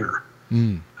working here.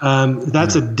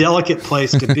 That's a delicate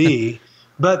place to be.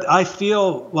 But I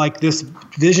feel like this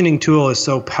visioning tool is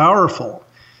so powerful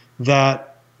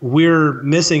that we're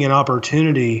missing an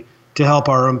opportunity to help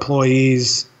our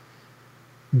employees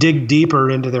dig deeper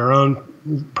into their own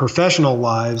professional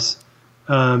lives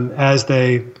as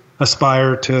they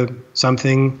aspire to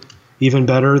something even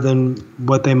better than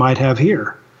what they might have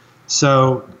here.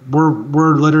 So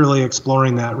we're literally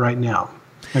exploring that right now,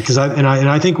 because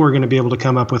I think we're going to be able to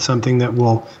come up with something that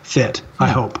will fit. I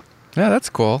hope. Yeah, that's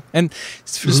cool. And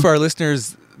just for our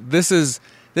listeners, this is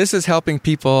helping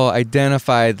people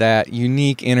identify that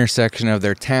unique intersection of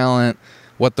their talent,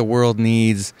 what the world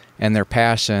needs, and their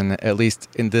passion, at least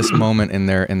in this moment in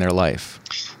their life.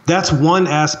 That's one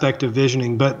aspect of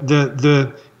visioning, but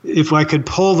the if I could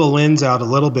pull the lens out a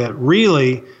little bit,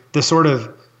 really the sort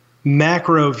of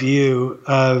macro view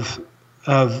of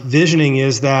visioning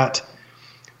is that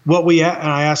what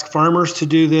and I ask farmers to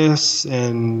do this,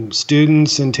 and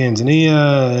students in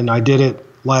Tanzania, and I did it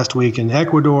last week in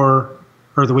Ecuador,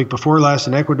 or the week before last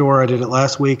in Ecuador. I did it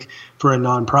last week for a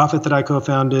nonprofit that I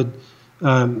co-founded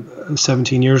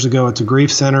 17 years ago. It's a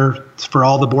grief center. It's for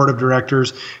all the board of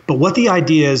directors. But what the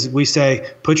idea is, we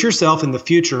say, put yourself in the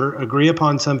future, agree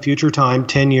upon some future time,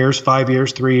 10 years, 5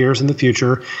 years, 3 years in the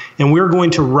future, and we're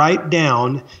going to write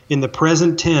down in the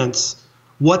present tense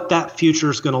what that future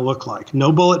is going to look like.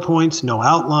 No bullet points, no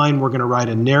outline. We're going to write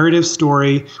a narrative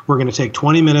story. We're going to take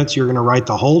 20 minutes. You're going to write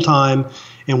the whole time,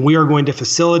 and we are going to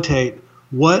facilitate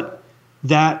what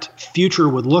that future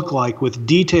would look like with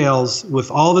details,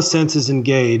 with all the senses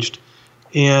engaged.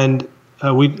 And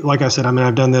like I said,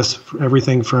 I've done this for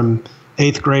everything from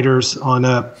 8th graders on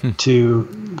up to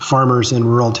farmers in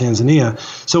rural Tanzania.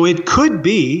 So it could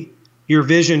be your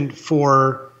vision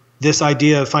for this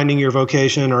idea of finding your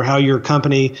vocation, or how your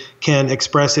company can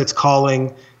express its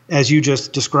calling, as you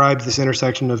just described, this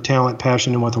intersection of talent,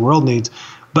 passion, and what the world needs.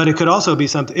 But it could also be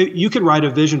something, you could write a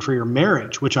vision for your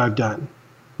marriage, which I've done.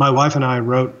 My wife and I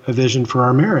wrote a vision for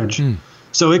our marriage.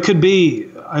 So it could be,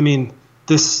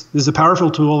 this is a powerful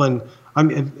tool, and I'm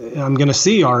going to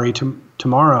see Ari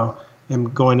tomorrow.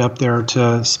 I'm going up there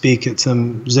to speak at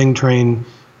some Zing Train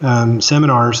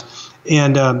seminars.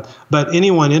 And but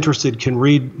anyone interested can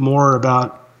read more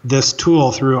about this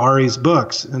tool through Ari's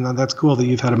books. And that's cool that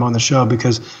you've had him on the show,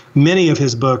 because many of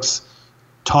his books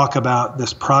talk about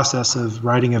this process of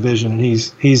writing a vision. And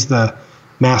he's the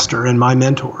master and my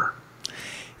mentor.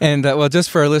 And well,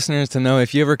 just for our listeners to know,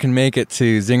 if you ever can make it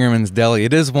to Zingerman's Deli,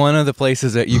 it is one of the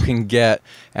places that you can get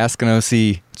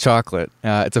Askinosie chocolate.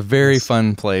 It's a very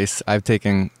fun place. I've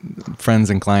taken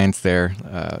friends and clients there.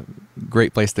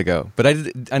 Great place to go. But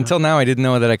until now, I didn't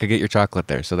know that I could get your chocolate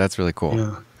there, so that's really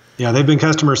cool. Yeah, they've been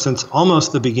customers since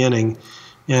almost the beginning,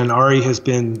 and Ari has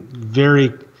been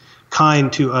very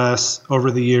kind to us over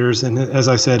the years, and as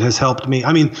I said, has helped me.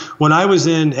 I mean, when I was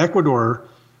in Ecuador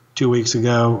 2 weeks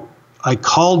ago, I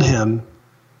called him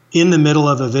in the middle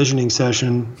of a visioning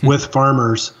session with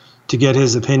farmers to get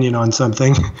his opinion on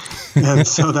something. And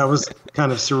so that was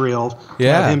kind of surreal.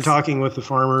 Yeah. Him talking with the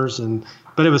farmers,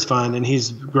 but it was fun, and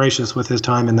he's gracious with his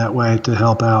time in that way to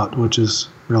help out, which is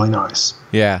really nice.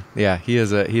 Yeah. He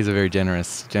is a very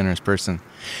generous person.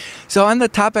 So on the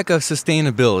topic of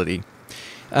sustainability,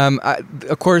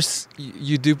 of course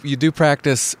you do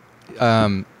practice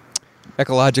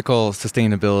ecological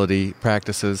sustainability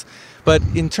practices, but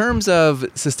in terms of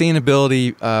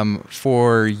sustainability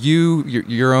for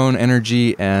your own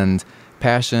energy and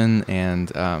passion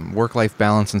and work-life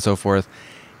balance and so forth,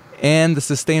 and the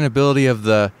sustainability of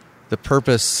the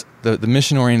purpose, the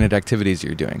mission-oriented activities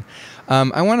you're doing,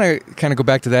 I want to kind of go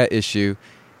back to that issue.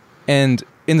 And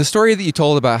in the story that you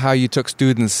told about how you took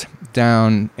students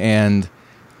down and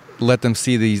let them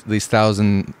see these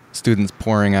 1,000 students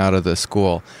pouring out of the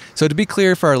school. So to be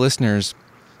clear for our listeners,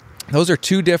 those are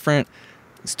two different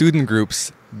student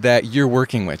groups that you're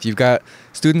working with. You've got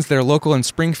students that are local in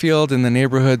Springfield in the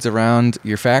neighborhoods around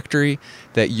your factory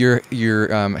that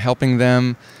you're helping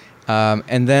them,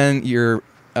 and then you're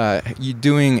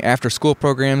doing after-school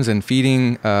programs and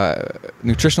feeding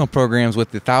nutritional programs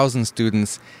with the 1,000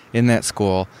 students in that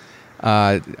school.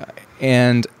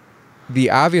 And the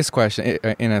obvious question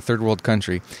in a third world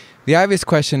country, the obvious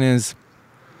question is,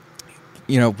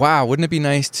 wow, wouldn't it be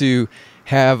nice to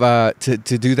have to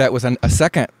do that with a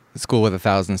second school with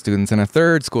 1,000 students and a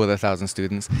third school with 1,000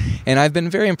 students? And I've been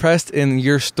very impressed in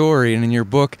your story and in your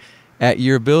book at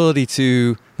your willingness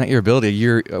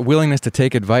to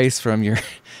take advice from your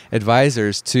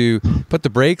advisors to put the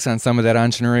brakes on some of that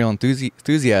entrepreneurial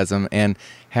enthusiasm and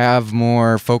have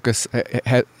more focus,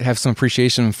 have some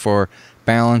appreciation for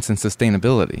balance and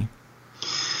sustainability.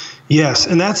 Yes,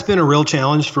 and that's been a real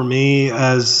challenge for me,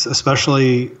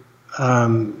 especially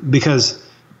because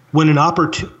when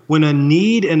a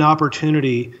need and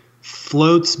opportunity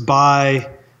floats by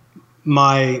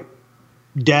my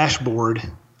dashboard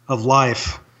of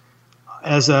life,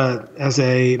 as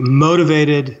a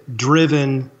motivated,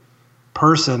 driven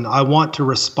person, I want to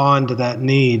respond to that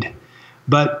need.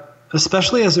 But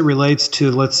especially as it relates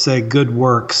to, let's say, good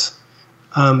works,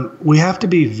 we have to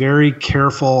be very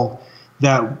careful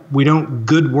that we don't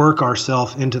good work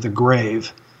ourselves into the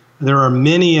grave. There are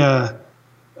many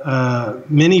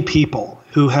people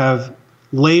who have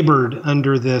labored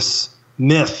under this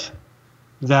myth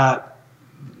that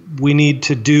we need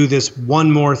to do this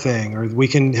one more thing, or we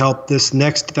can help this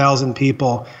next 1,000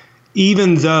 people,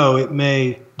 even though it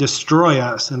may destroy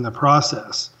us in the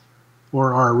process,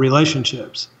 or our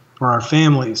relationships, or our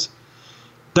families.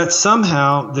 That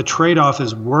somehow the trade-off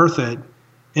is worth it,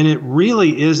 and it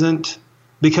really isn't,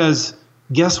 because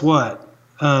guess what?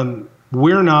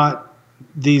 We're not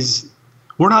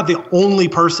the only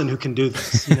person who can do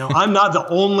this. I'm not the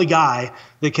only guy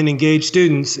that can engage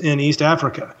students in East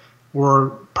Africa, or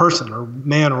person, or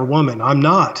man, or woman. I'm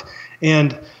not.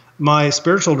 And my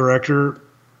spiritual director,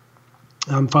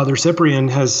 Father Cyprian,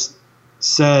 has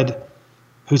said,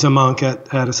 who's a monk a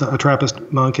Trappist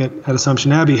monk at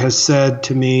Assumption Abbey, has said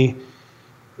to me,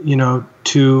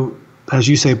 to, as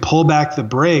you say, pull back the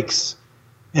brakes,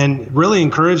 and really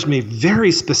encouraged me very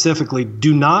specifically,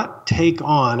 do not take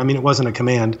on, it wasn't a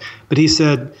command, but he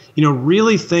said,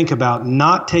 really think about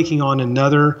not taking on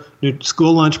another new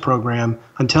school lunch program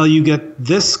until you get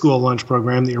this school lunch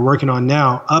program that you're working on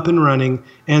now up and running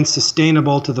and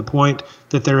sustainable to the point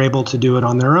that they're able to do it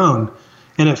on their own.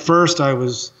 And at first I'm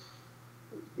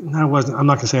not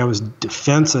going to say I was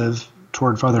defensive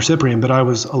toward Father Cyprian, but I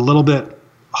was a little bit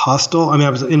hostile. I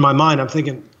was in my mind, I'm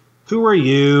thinking, who are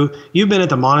you? You've been at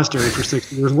the monastery for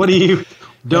 6 years. What do you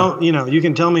you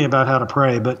can tell me about how to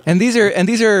pray, but and these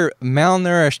are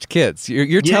malnourished kids.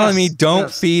 You're telling me don't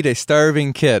feed a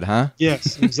starving kid, huh?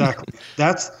 Yes, exactly.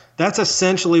 That's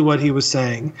essentially what he was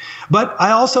saying. But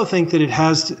I also think that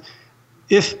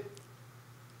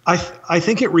I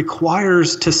think it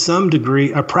requires to some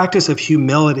degree a practice of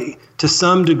humility to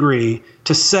some degree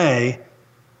to say,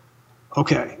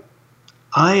 okay,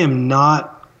 I am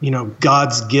not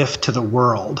God's gift to the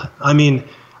world.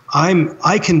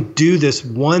 I can do this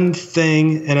one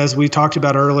thing, and as we talked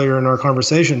about earlier in our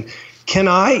conversation, can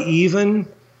I even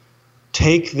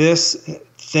take this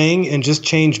thing and just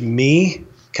change me?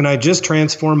 Can I just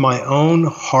transform my own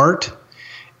heart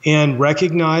and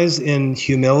recognize in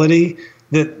humility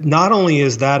that not only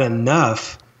is that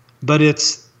enough, but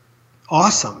it's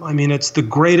awesome. I mean, it's the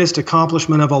greatest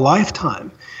accomplishment of a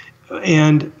lifetime.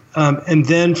 And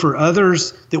then for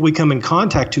others that we come in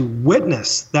contact to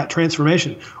witness that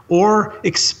transformation or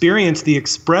experience the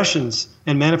expressions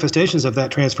and manifestations of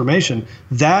that transformation,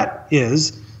 that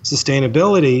is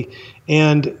sustainability.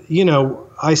 And,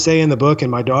 I say in the book, and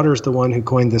my daughter's the one who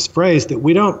coined this phrase, that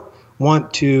we don't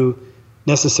want to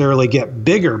necessarily get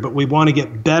bigger, but we want to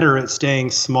get better at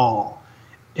staying small.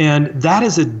 And that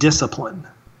is a discipline,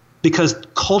 because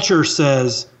culture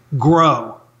says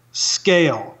grow,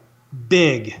 scale,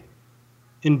 big,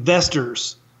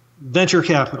 investors, venture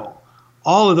capital,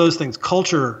 all of those things,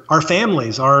 culture, our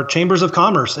families, our chambers of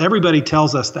commerce, everybody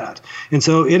tells us that. And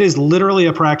so it is literally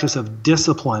a practice of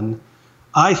discipline,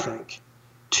 I think,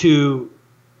 to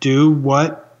do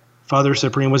what Father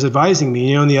Cyprian was advising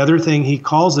me. And the other thing he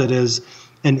calls it is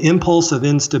an impulse of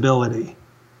instability.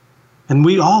 And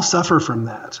we all suffer from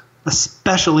that,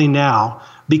 especially now,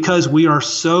 because we are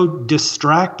so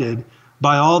distracted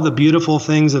by all the beautiful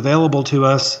things available to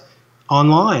us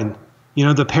online.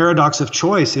 The paradox of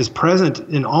choice is present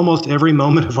in almost every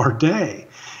moment of our day.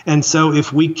 And so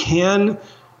if we can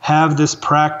have this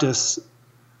practice,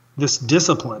 this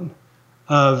discipline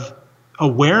of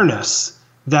awareness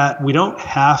that we don't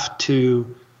have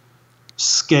to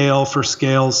scale for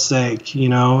scale's sake,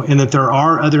 and that there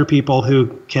are other people who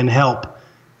can help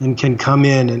and can come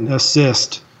in and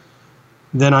assist,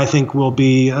 then I think we'll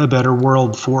be a better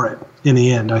world for it in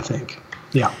the end, I think.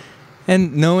 Yeah.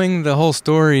 And knowing the whole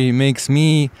story makes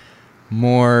me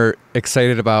more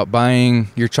excited about buying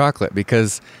your chocolate,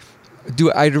 because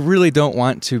I really don't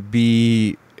want to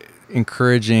be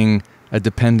encouraging a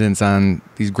dependence on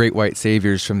these great white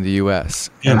saviors from the U.S.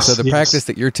 Yes, and so the practice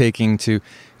that you're taking to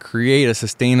create a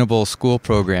sustainable school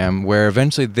program where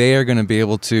eventually they are going to be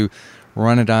able to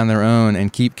run it on their own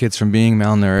and keep kids from being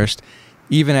malnourished,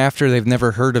 even after they've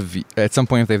never heard of, at some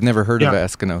point, if they've never heard of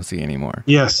Eskinosi anymore.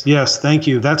 Yes, thank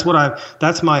you. That's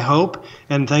my hope.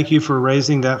 And thank you for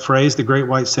raising that phrase, the great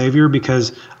white savior,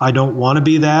 because I don't want to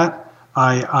be that.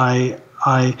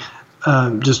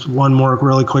 Just one more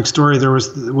really quick story.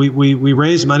 We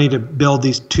raised money to build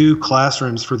these 2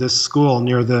 classrooms for this school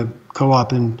near the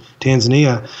co-op in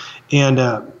Tanzania, and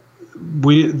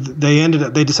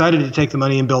they decided to take the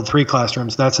money and build 3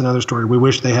 classrooms. That's another story. We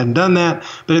wish they hadn't done that,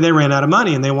 but they ran out of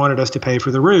money and they wanted us to pay for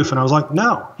the roof. And I was like,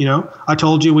 no, I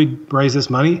told you we'd raise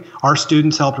this money. Our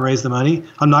students helped raise the money.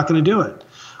 I'm not going to do it.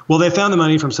 Well, they found the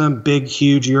money from some big,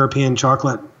 huge European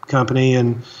chocolate company,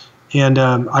 and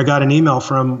I got an email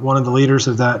from one of the leaders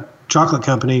of that chocolate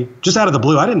company just out of the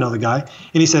blue. I didn't know the guy.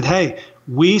 And he said, hey,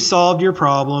 we solved your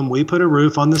problem. We put a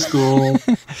roof on the school.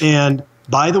 And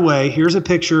by the way, here's a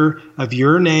picture of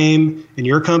your name and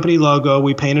your company logo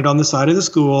we painted on the side of the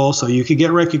school so you could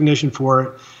get recognition for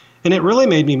it. And it really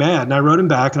made me mad. And I wrote him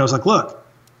back and I was like, look,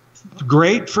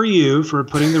 great for you for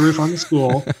putting the roof on the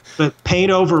school, but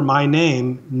paint over my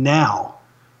name now,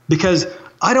 because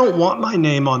I don't want my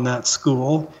name on that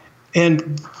school.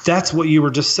 And that's what you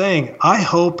were just saying. I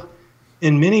hope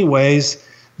in many ways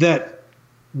that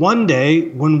one day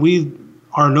when we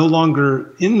are no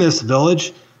longer in this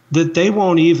village, that they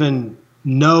won't even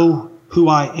know who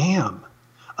I am,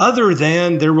 other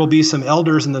than there will be some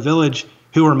elders in the village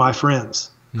who are my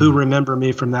friends, who remember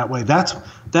me from that way.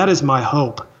 That is my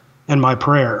hope and my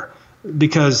prayer,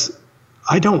 because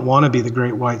I don't want to be the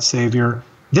great white savior.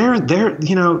 They're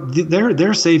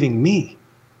saving me.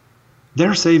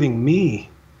 They're saving me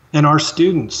and our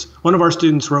students. One of our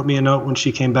students wrote me a note when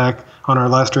she came back on our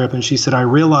last trip, and she said, I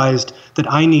realized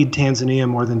that I need Tanzania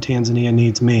more than Tanzania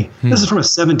needs me. This is from a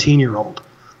 17-year-old.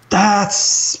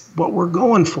 That's what we're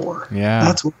going for. Yeah.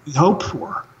 That's what we hope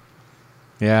for.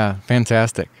 Yeah,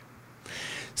 fantastic.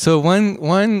 So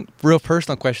one real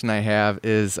personal question I have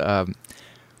is,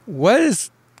 what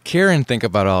does Karen think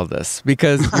about all this?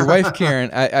 Because your wife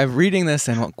Karen, I'm reading this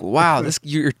and like, wow,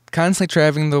 you're constantly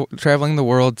traveling the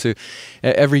world to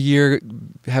every year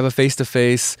have a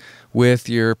face-to-face with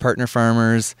your partner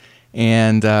farmers.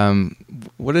 And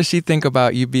what does she think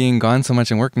about you being gone so much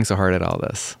and working so hard at all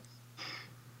this?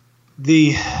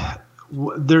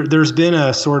 There's been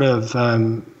a sort of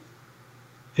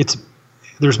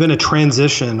there's been a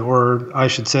transition, or I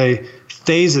should say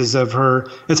phases of her.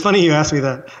 It's funny you asked me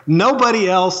that. Nobody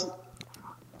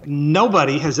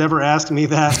has ever asked me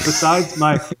that besides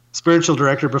my spiritual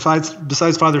director,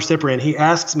 besides Father Cyprian, he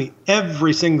asks me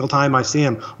every single time I see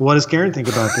him, what does Karen think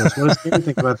about this? What does Karen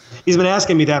think about this? He's been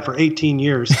asking me that for 18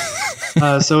 years.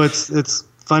 So it's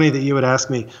funny that you would ask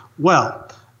me. Well,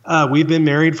 we've been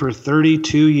married for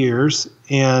 32 years.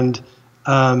 And,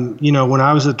 when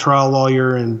I was a trial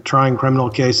lawyer and trying criminal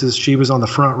cases, she was on the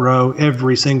front row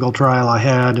every single trial I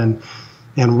had and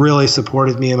really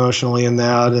supported me emotionally in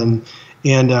that.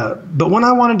 But when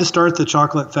I wanted to start the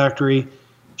chocolate factory,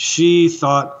 she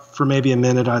thought for maybe a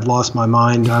minute I'd lost my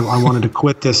mind. I wanted to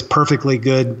quit this perfectly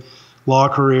good law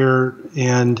career,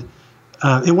 and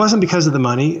it wasn't because of the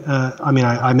money.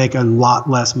 I make a lot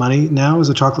less money now as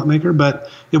a chocolate maker, but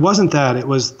it wasn't that. It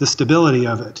was the stability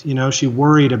of it. She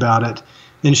worried about it,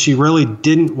 and she really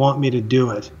didn't want me to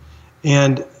do it.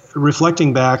 And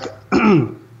reflecting back,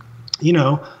 I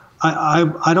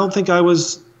don't think I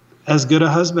was as good a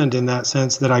husband in that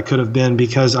sense that I could have been,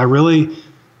 because I really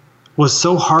was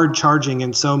so hard charging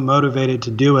and so motivated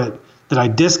to do it that I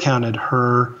discounted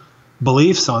her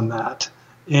beliefs on that.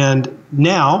 And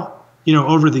now,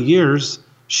 over the years,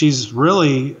 she's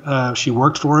really, she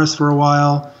worked for us for a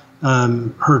while.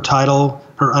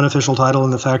 Her unofficial title in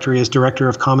the factory is Director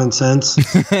of Common Sense.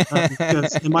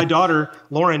 And my daughter,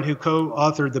 Lauren, who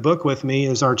co-authored the book with me,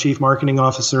 is our Chief Marketing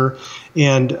Officer.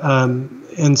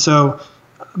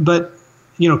 But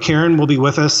Karen will be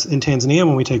with us in Tanzania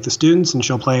when we take the students, and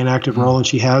she'll play an active role, and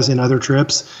she has in other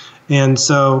trips. And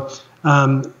so,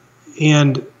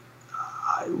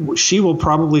 she will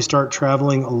probably start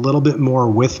traveling a little bit more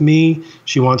with me.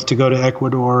 She wants to go to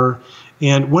Ecuador.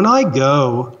 And when I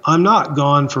go, I'm not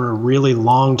gone for a really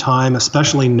long time,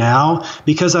 especially now,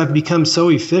 because I've become so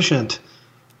efficient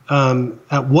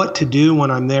at what to do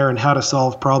when I'm there and how to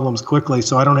solve problems quickly,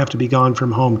 so I don't have to be gone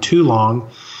from home too long.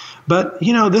 But,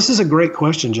 this is a great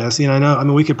question, Jesse,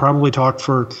 and we could probably talk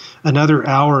for another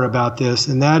hour about this,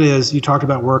 and that is, you talked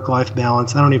about work-life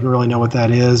balance. I don't even really know what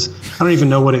that is. I don't even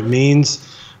know what it means,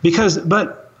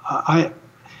 but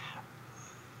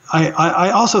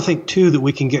I also think, too, that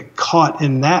we can get caught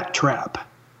in that trap,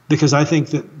 because I think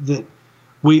that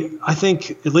I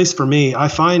think, at least for me, I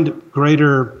find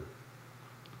greater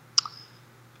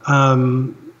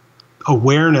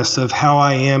awareness of how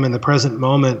I am in the present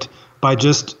moment by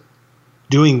just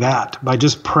doing that, by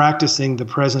just practicing the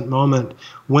present moment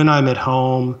when I'm at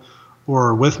home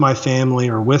or with my family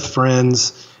or with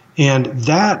friends. And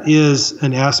that is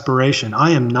an aspiration. I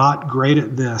am not great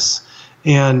at this.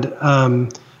 And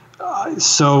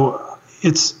so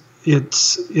it's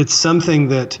something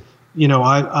that,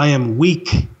 I am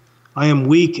weak. I am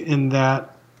weak in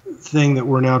that thing that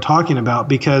we're now talking about,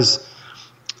 because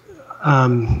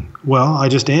I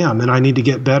just am, and I need to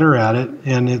get better at it.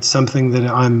 And it's something that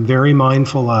I'm very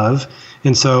mindful of.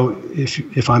 And so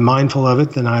if I'm mindful of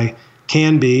it, then I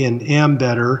can be and am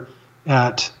better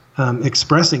at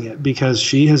expressing it, because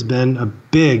she has been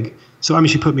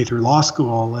she put me through law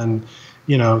school, and,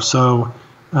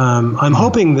 I'm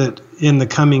hoping that in the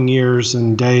coming years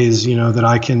and days, that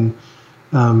I can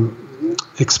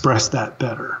express that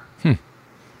better.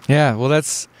 Yeah, well,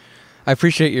 I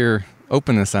appreciate your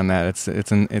openness on that.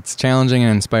 It's challenging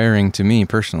and inspiring to me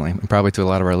personally, and probably to a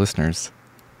lot of our listeners.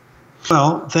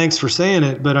 Well, thanks for saying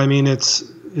it, but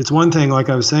it's one thing, like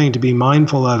I was saying, to be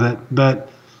mindful of it, but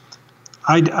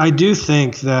I do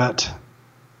think that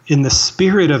in the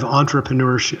spirit of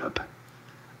entrepreneurship,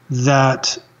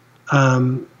 that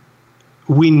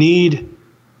we need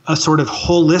a sort of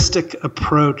holistic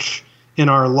approach in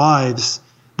our lives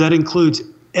that includes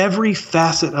every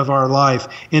facet of our life.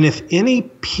 And if any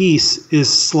piece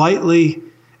is slightly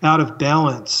out of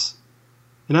balance,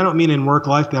 and I don't mean in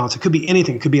work-life balance, it could be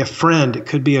anything. It could be a friend. It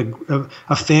could be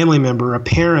a family member, a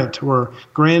parent or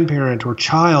grandparent or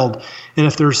child. And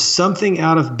if there's something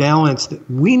out of balance,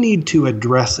 that we need to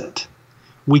address it.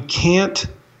 We can't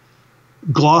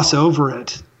gloss over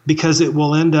it, because it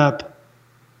will end up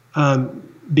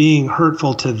being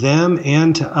hurtful to them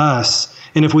and to us.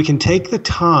 And if we can take the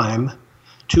time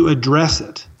to address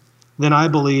it, then I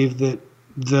believe that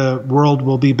the world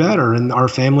will be better, and our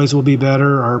families will be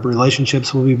better, our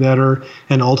relationships will be better,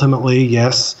 and ultimately,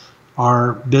 yes,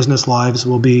 our business lives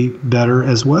will be better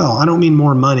as well. I don't mean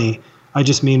more money. I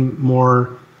just mean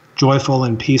more joyful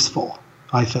and peaceful,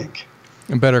 I think.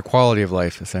 A better quality of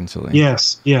life, essentially.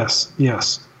 Yes.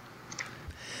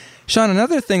 Sean,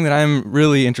 another thing that I'm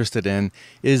really interested in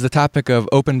is the topic of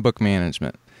open book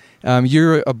management.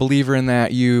 You're a believer in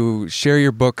that. You share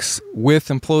your books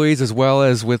with employees as well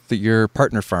as with your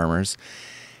partner farmers.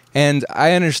 And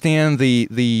I understand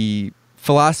the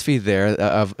philosophy there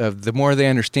of the more they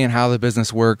understand how the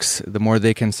business works, the more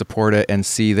they can support it and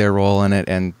see their role in it.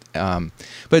 And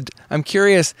but I'm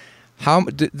curious, how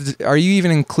are you even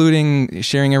including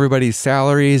sharing everybody's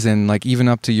salaries and like even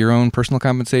up to your own personal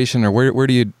compensation, or where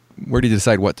do you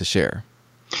decide what to share?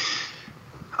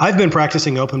 I've been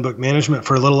practicing open book management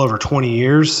for a little over 20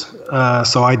 years.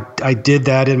 So I did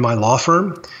that in my law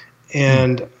firm,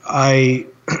 and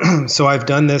so I've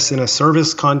done this in a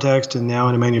service context and now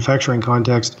in a manufacturing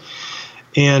context.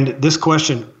 And this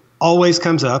question always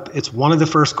comes up. It's one of the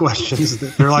first questions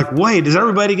that they're like, wait, is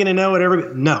everybody going to know what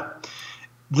everybody? No.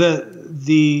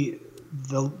 The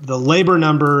labor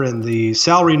number and the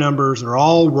salary numbers are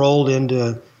all rolled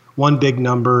into one big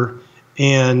number,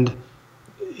 and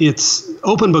it's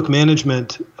open book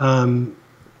management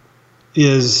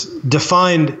is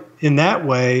defined in that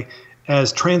way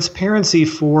as transparency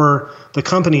for the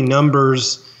company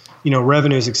numbers,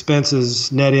 revenues,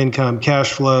 expenses, net income,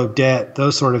 cash flow, debt,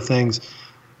 those sort of things,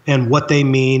 and what they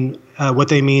mean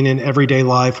in everyday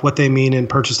life, what they mean in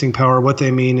purchasing power, what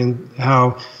they mean in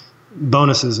how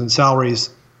bonuses and salaries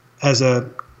as a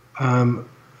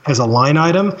line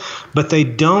item, but they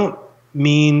don't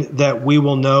mean that we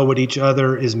will know what each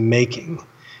other is making.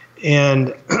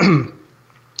 And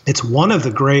it's one of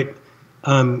the great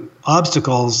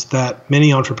obstacles that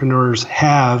many entrepreneurs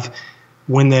have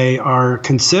when they are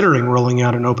considering rolling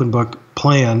out an open book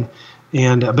plan.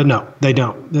 And but no, they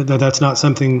don't. That's not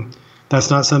something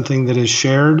that is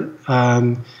shared,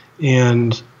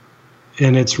 and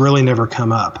it's really never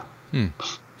come up.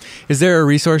 Is there a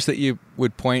resource that you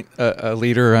would point a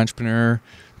leader or entrepreneur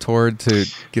toward to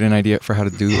get an idea for how to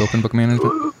do open book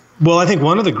management? Well, I think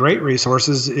one of the great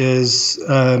resources is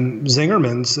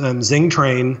Zingerman's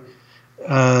ZingTrain,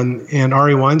 and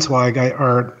Ari Weinzweig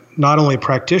are not only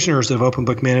practitioners of open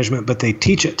book management, but they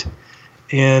teach it.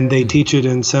 And they teach it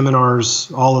in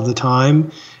seminars all of the time.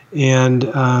 And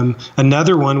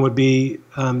another one would be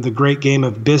The Great Game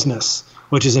of Business,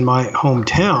 which is in my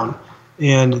hometown.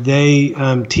 And they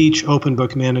teach open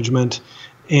book management.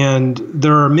 And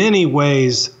there are many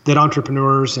ways that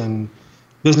entrepreneurs and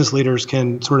business leaders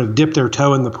can sort of dip their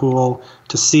toe in the pool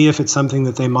to see if it's something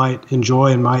that they might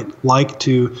enjoy and might like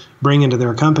to bring into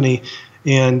their company.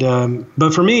 And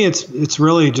but for me, it's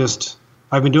really just,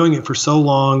 I've been doing it for so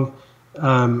long,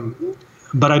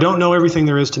 but I don't know everything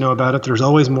there is to know about it. There's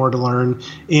always more to learn.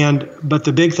 But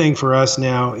the big thing for us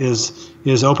now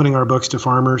is opening our books to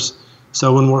farmers.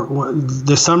 So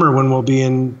this summer when we'll be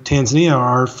in Tanzania,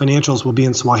 our financials will be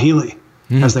in Swahili,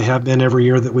 as they have been every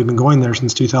year that we've been going there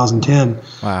since 2010.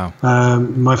 Wow.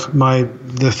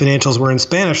 The financials were in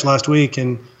Spanish last week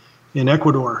in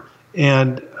Ecuador,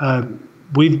 and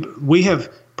we have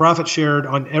profit shared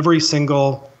on every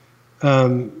single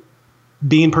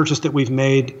bean purchase that we've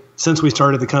made since we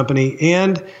started the company.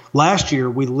 And last year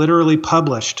we literally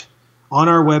published on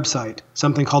our website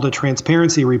something called a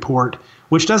transparency report,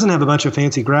 which doesn't have a bunch of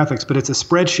fancy graphics, but it's a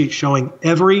spreadsheet showing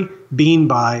every bean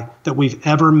buy that we've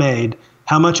ever made,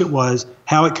 how much it was,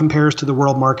 how it compares to the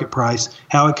world market price,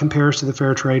 how it compares to the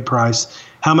fair trade price,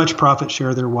 how much profit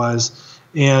share there was,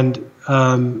 and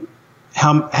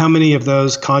how many of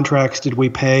those contracts did we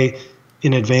pay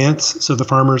in advance. So the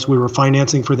farmers, we were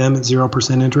financing for them at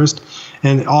 0% interest.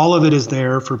 And all of it is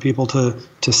there for people to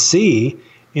see.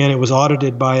 And it was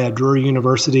audited by a Drury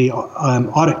University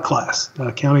audit class,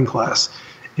 accounting class.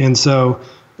 And so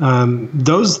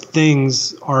those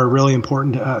things are really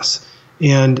important to us.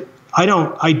 And I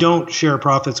don't share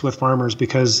profits with farmers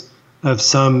because of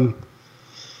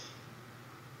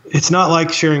it's not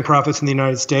like sharing profits in the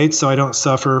United States, so I don't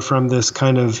suffer from this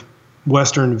kind of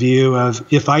Western view of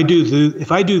if I do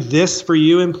this for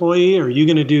you, employee, are you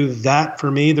going to do that for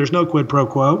me? There's no quid pro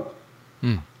quo.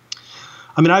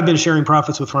 I mean, I've been sharing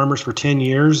profits with farmers for 10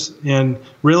 years, and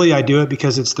really I do it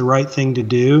because it's the right thing to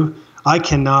do. I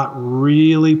cannot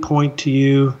really point to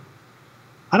you.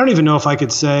 I don't even know if I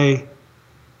could say,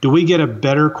 do we get a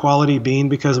better quality bean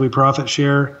because we profit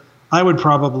share?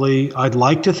 I'd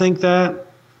like to think that.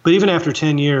 But even after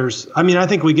 10 years, I mean, I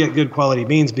think we get good quality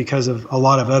beans because of a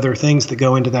lot of other things that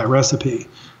go into that recipe,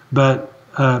 but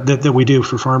that we do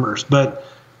for farmers. But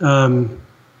so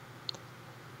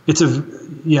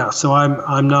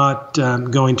I'm not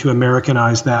going to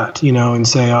Americanize that, and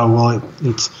say, oh, well,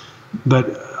 it's.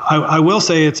 But I will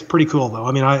say it's pretty cool, though.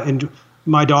 I mean, and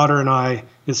my daughter and I,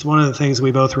 it's one of the things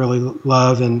we both really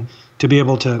love, and to be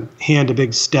able to hand a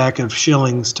big stack of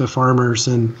shillings to farmers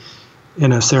and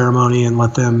in a ceremony and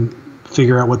let them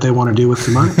figure out what they want to do with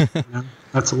the money.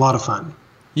 That's a lot of fun.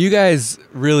 You guys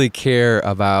really care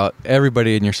about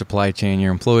everybody in your supply chain,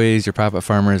 your employees, your profit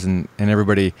farmers, and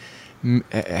everybody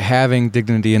having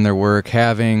dignity in their work,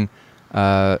 having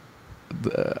a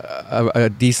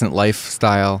decent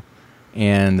lifestyle,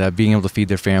 and being able to feed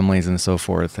their families and so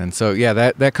forth. And so, yeah,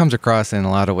 that comes across in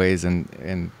a lot of ways.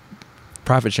 And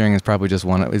profit sharing is probably just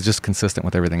it's just consistent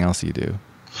with everything else you do.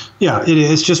 Yeah, it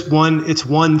is. It's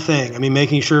one thing. I mean,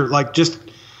 making sure, like, just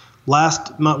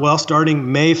last month,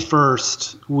 starting May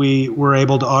 1st, we were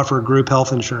able to offer group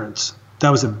health insurance. That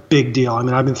was a big deal. I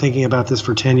mean, I've been thinking about this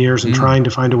for 10 years and trying to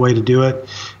find a way to do it.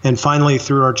 And finally,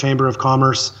 through our Chamber of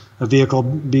Commerce, a vehicle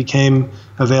became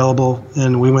available,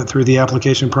 and we went through the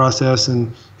application process.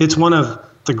 And it's one of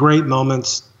the great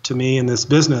moments to me in this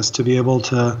business to be able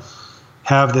to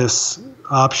have this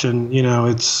option.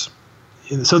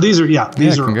 So these are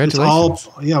congratulations. It's all,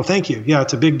 thank you. Yeah,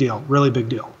 it's a big deal, really big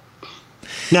deal.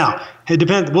 Now, it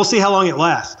depends. We'll see how long it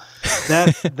lasts.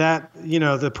 That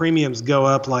the premiums go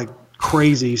up like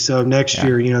crazy. So next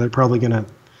year, they're probably going to,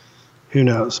 who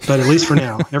knows? But at least for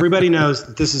now, everybody knows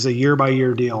that this is a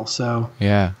year-by-year deal. So,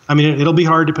 yeah, I mean, it'll be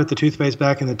hard to put the toothpaste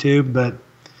back in the tube, but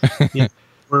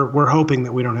we're hoping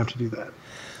that we don't have to do that.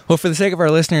 Well, for the sake of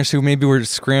our listeners who maybe were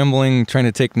scrambling, trying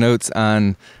to take notes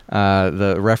on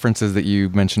the references that you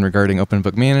mentioned regarding open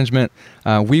book management,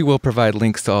 we will provide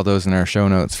links to all those in our show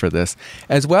notes for this,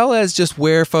 as well as just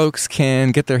where folks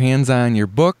can get their hands on your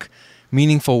book,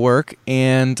 Meaningful Work,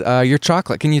 and your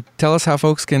chocolate. Can you tell us how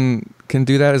folks can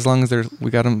do that as long as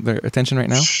we got their attention right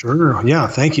now? Sure. Yeah.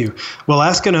 Thank you. Well,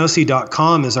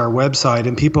 askanosi.com is our website,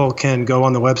 and people can go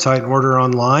on the website and order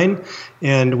online,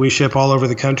 and we ship all over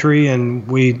the country, and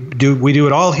we do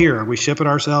it all here. We ship it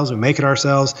ourselves. We make it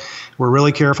ourselves. We're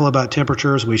really careful about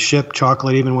temperatures. We ship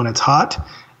chocolate even when it's hot.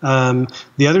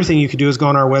 The other thing you could do is go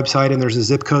on our website, and there's a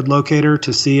zip code locator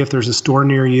to see if there's a store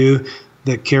near you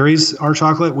that carries our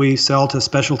chocolate. We sell to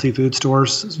specialty food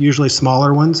stores, usually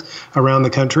smaller ones around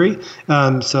the country.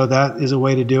 So that is a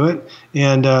way to do it.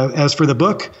 And as for the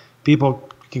book, people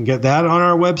can get that on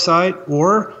our website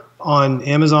or on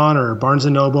Amazon or Barnes &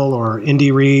 Noble or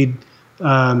Indie Read.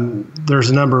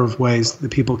 There's a number of ways that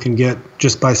people can get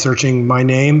just by searching my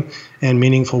name and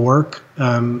Meaningful Work.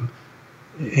 And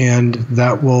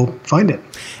that will find it.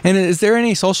 And is there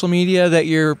any social media that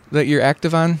you're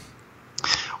active on?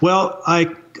 Well, I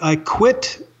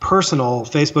quit personal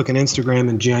Facebook and Instagram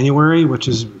in January,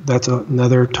 that's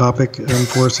another topic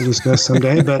for us to discuss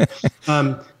someday. But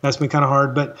that's been kind of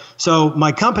hard. But so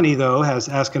my company though has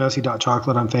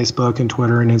askanosi.chocolate on Facebook and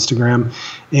Twitter and Instagram,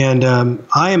 and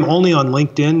I am only on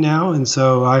LinkedIn now. And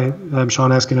so I'm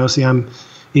Sean Askanosi. I'm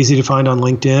easy to find on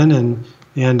LinkedIn,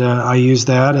 and I use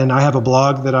that. And I have a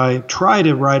blog that I try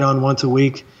to write on once a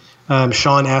week,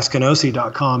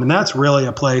 SeanAskanosi.com, and that's really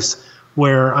a place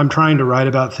where I'm trying to write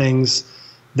about things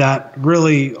that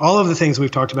really, all of the things we've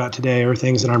talked about today are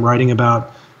things that I'm writing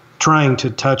about, trying to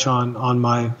touch on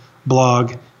my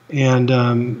blog, and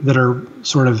that are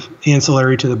sort of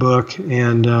ancillary to the book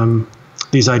and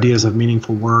these ideas of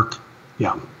meaningful work.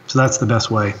 Yeah, so that's the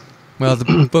best way. Well,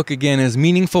 the book again is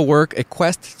Meaningful Work, A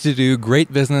Quest to Do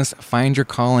Great Business, Find Your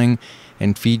Calling,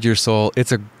 and Feed Your Soul.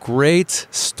 It's a great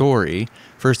story,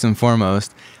 first and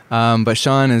foremost. But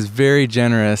Sean is very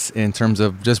generous in terms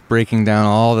of just breaking down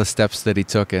all the steps that he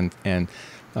took and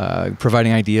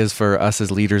providing ideas for us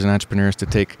as leaders and entrepreneurs to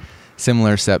take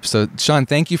similar steps. So, Sean,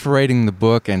 thank you for writing the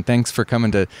book, and thanks for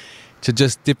coming to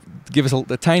just give us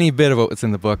a tiny bit of what's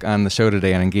in the book on the show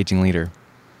today on Engaging Leader.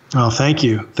 Oh, thank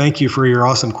you. Thank you for your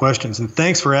awesome questions, and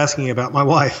thanks for asking about my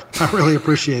wife. I really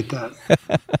appreciate that.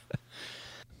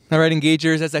 All right,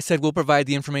 Engagers, as I said, we'll provide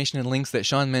the information and links that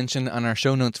Sean mentioned on our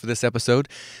show notes for this episode,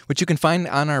 which you can find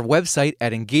on our website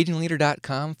at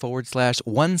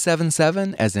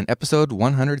engagingleader.com/177, as in episode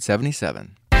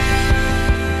 177.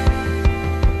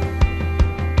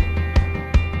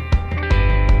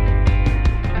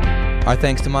 Our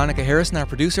thanks to Monica Harrison, our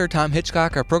producer, Tom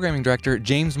Hitchcock, our programming director,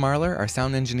 James Marler, our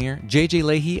sound engineer, JJ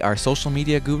Leahy, our social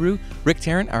media guru, Rick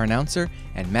Tarrant, our announcer,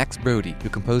 and Max Brody, who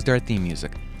composed our theme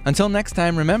music. Until next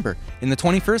time, remember, in the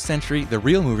 21st century, the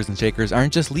real movers and shakers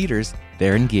aren't just leaders,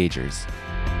 they're engagers.